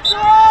ready.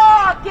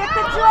 Draw. Get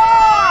the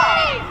draw.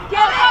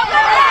 Get it.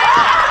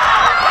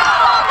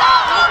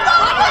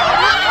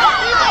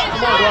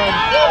 Come on, Glenn.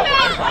 Get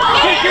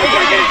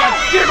it.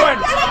 Get it, Gwen!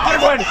 Get it,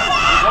 Gwen!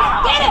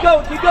 Get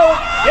it! Keep going!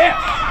 Yeah!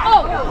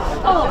 Oh!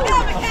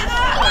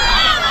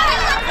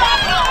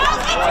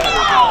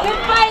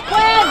 Good fight,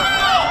 Gwen!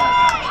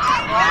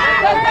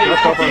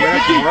 Just over a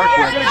minute to work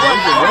with.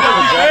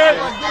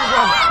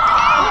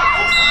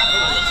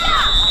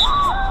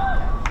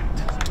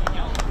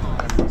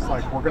 Looks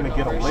like we're going to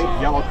get a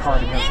late yellow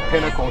card against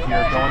Pinnacle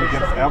here, going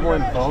against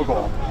Evelyn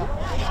Vogel.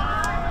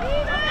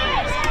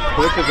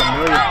 Quick as a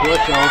million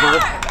push over.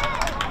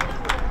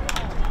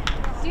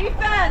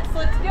 Defense,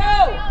 let's go!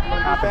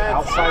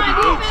 Outside the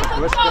 8,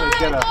 so Bush going to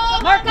get a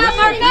Mark up,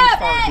 mark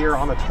up! on here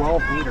on the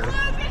 12 meter. That's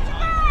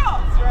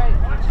right.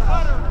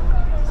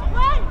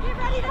 Get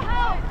ready to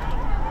help.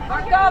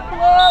 Mark up,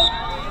 Blue!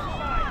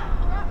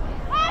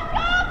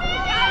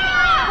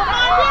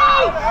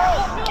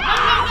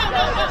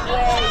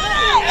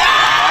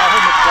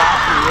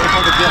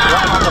 Able to get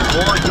right on the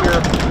board here.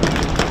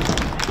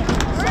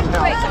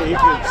 Somehow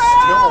Xavier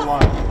still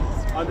alive.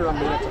 Under a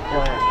minute to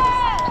play.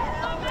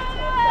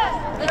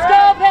 Let's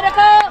go,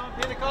 Pinnacle!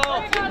 Pinnacle.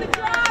 Let's go to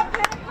drop,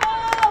 Pinnacle!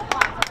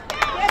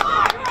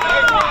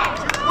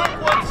 Two quick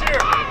ones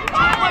here. Two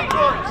quick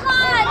ones. Come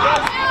on,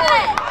 let's do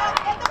it.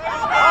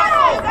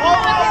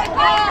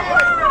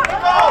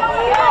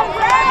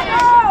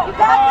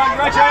 Come on,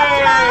 Gretchen!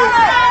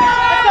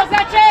 Let's go,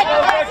 Gretchen! Go,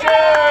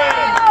 Gretchen!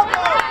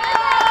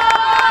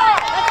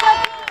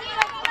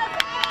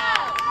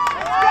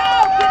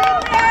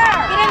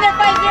 Get in there,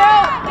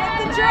 5-0! Get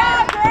the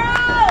drop,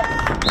 girls!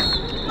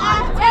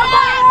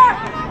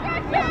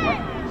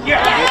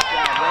 Yeah!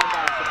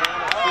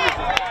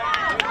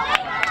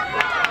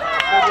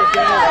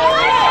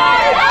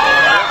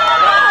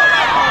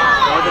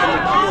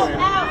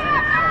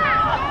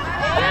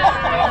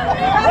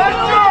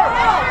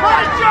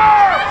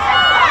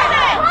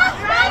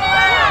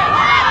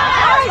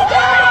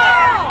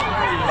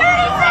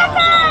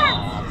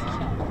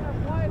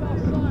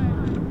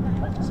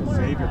 So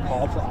Xavier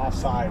called for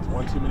offsides.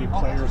 One too many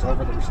players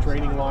over the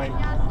restraining line.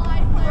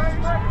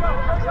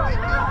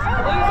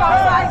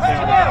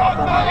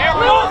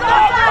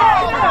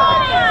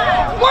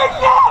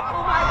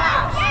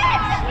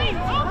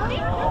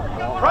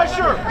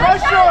 Pressure!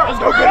 Pressure! Let's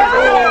go,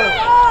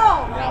 Pinnacle!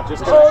 Now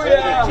just Oh,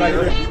 yeah.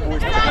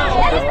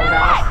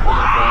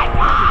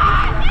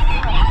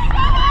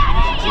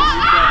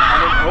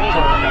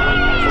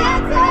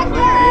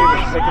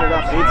 Picking it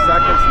up, 8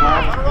 seconds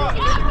left.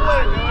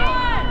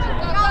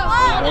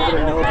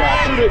 Nobody knows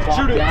that. Shoot it!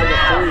 Shoot it! Down to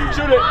 3.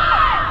 Shoot it!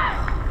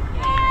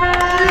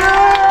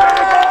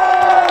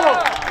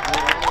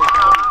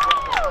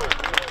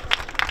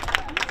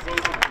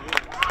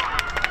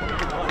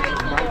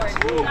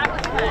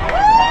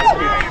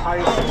 Possibly the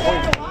highest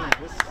point game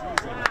this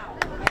season.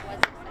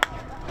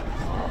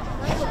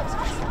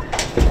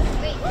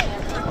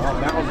 Well,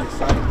 that was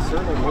exciting.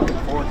 Certainly looking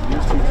forward to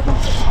these teams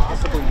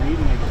possibly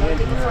meeting again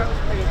here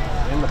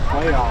in the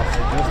playoffs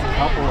in just a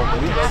couple of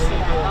weeks.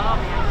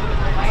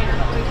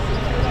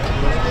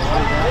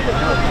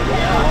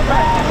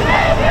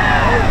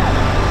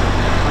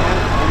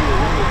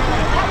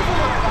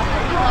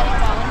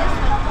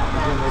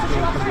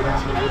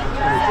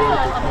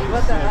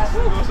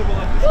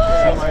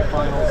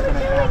 Semi-final is going to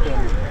happen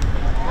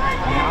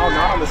now,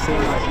 not on the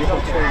same night,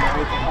 April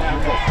 29th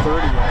and April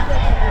 30th.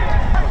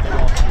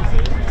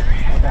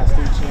 With that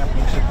state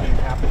championship game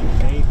happening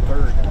May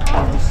 3rd.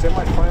 Those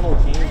semi-final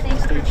games in the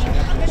state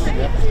championship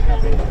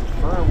have been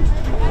confirmed to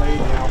be played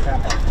now at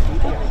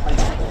Arcadia High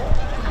School.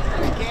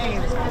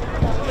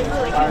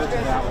 Prior to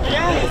that, we're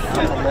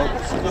at the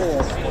local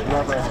schools,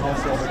 whoever has home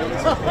field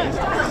advantage.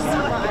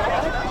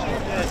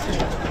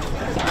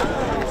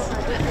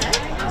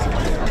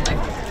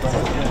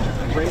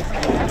 Great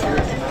game here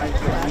tonight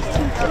for these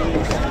two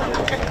teams.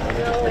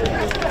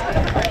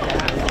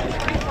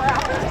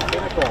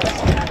 Pinnacle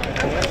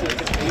advances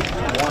to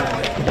 8-1.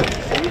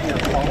 Xavier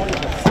falling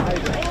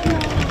beside them.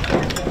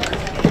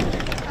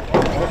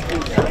 Both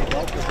teams are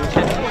well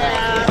positioned.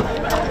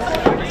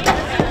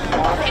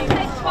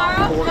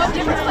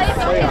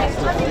 Playoffs,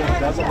 which again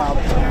does allow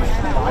the teams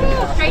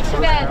to Straight to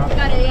bed.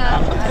 Got it, yeah.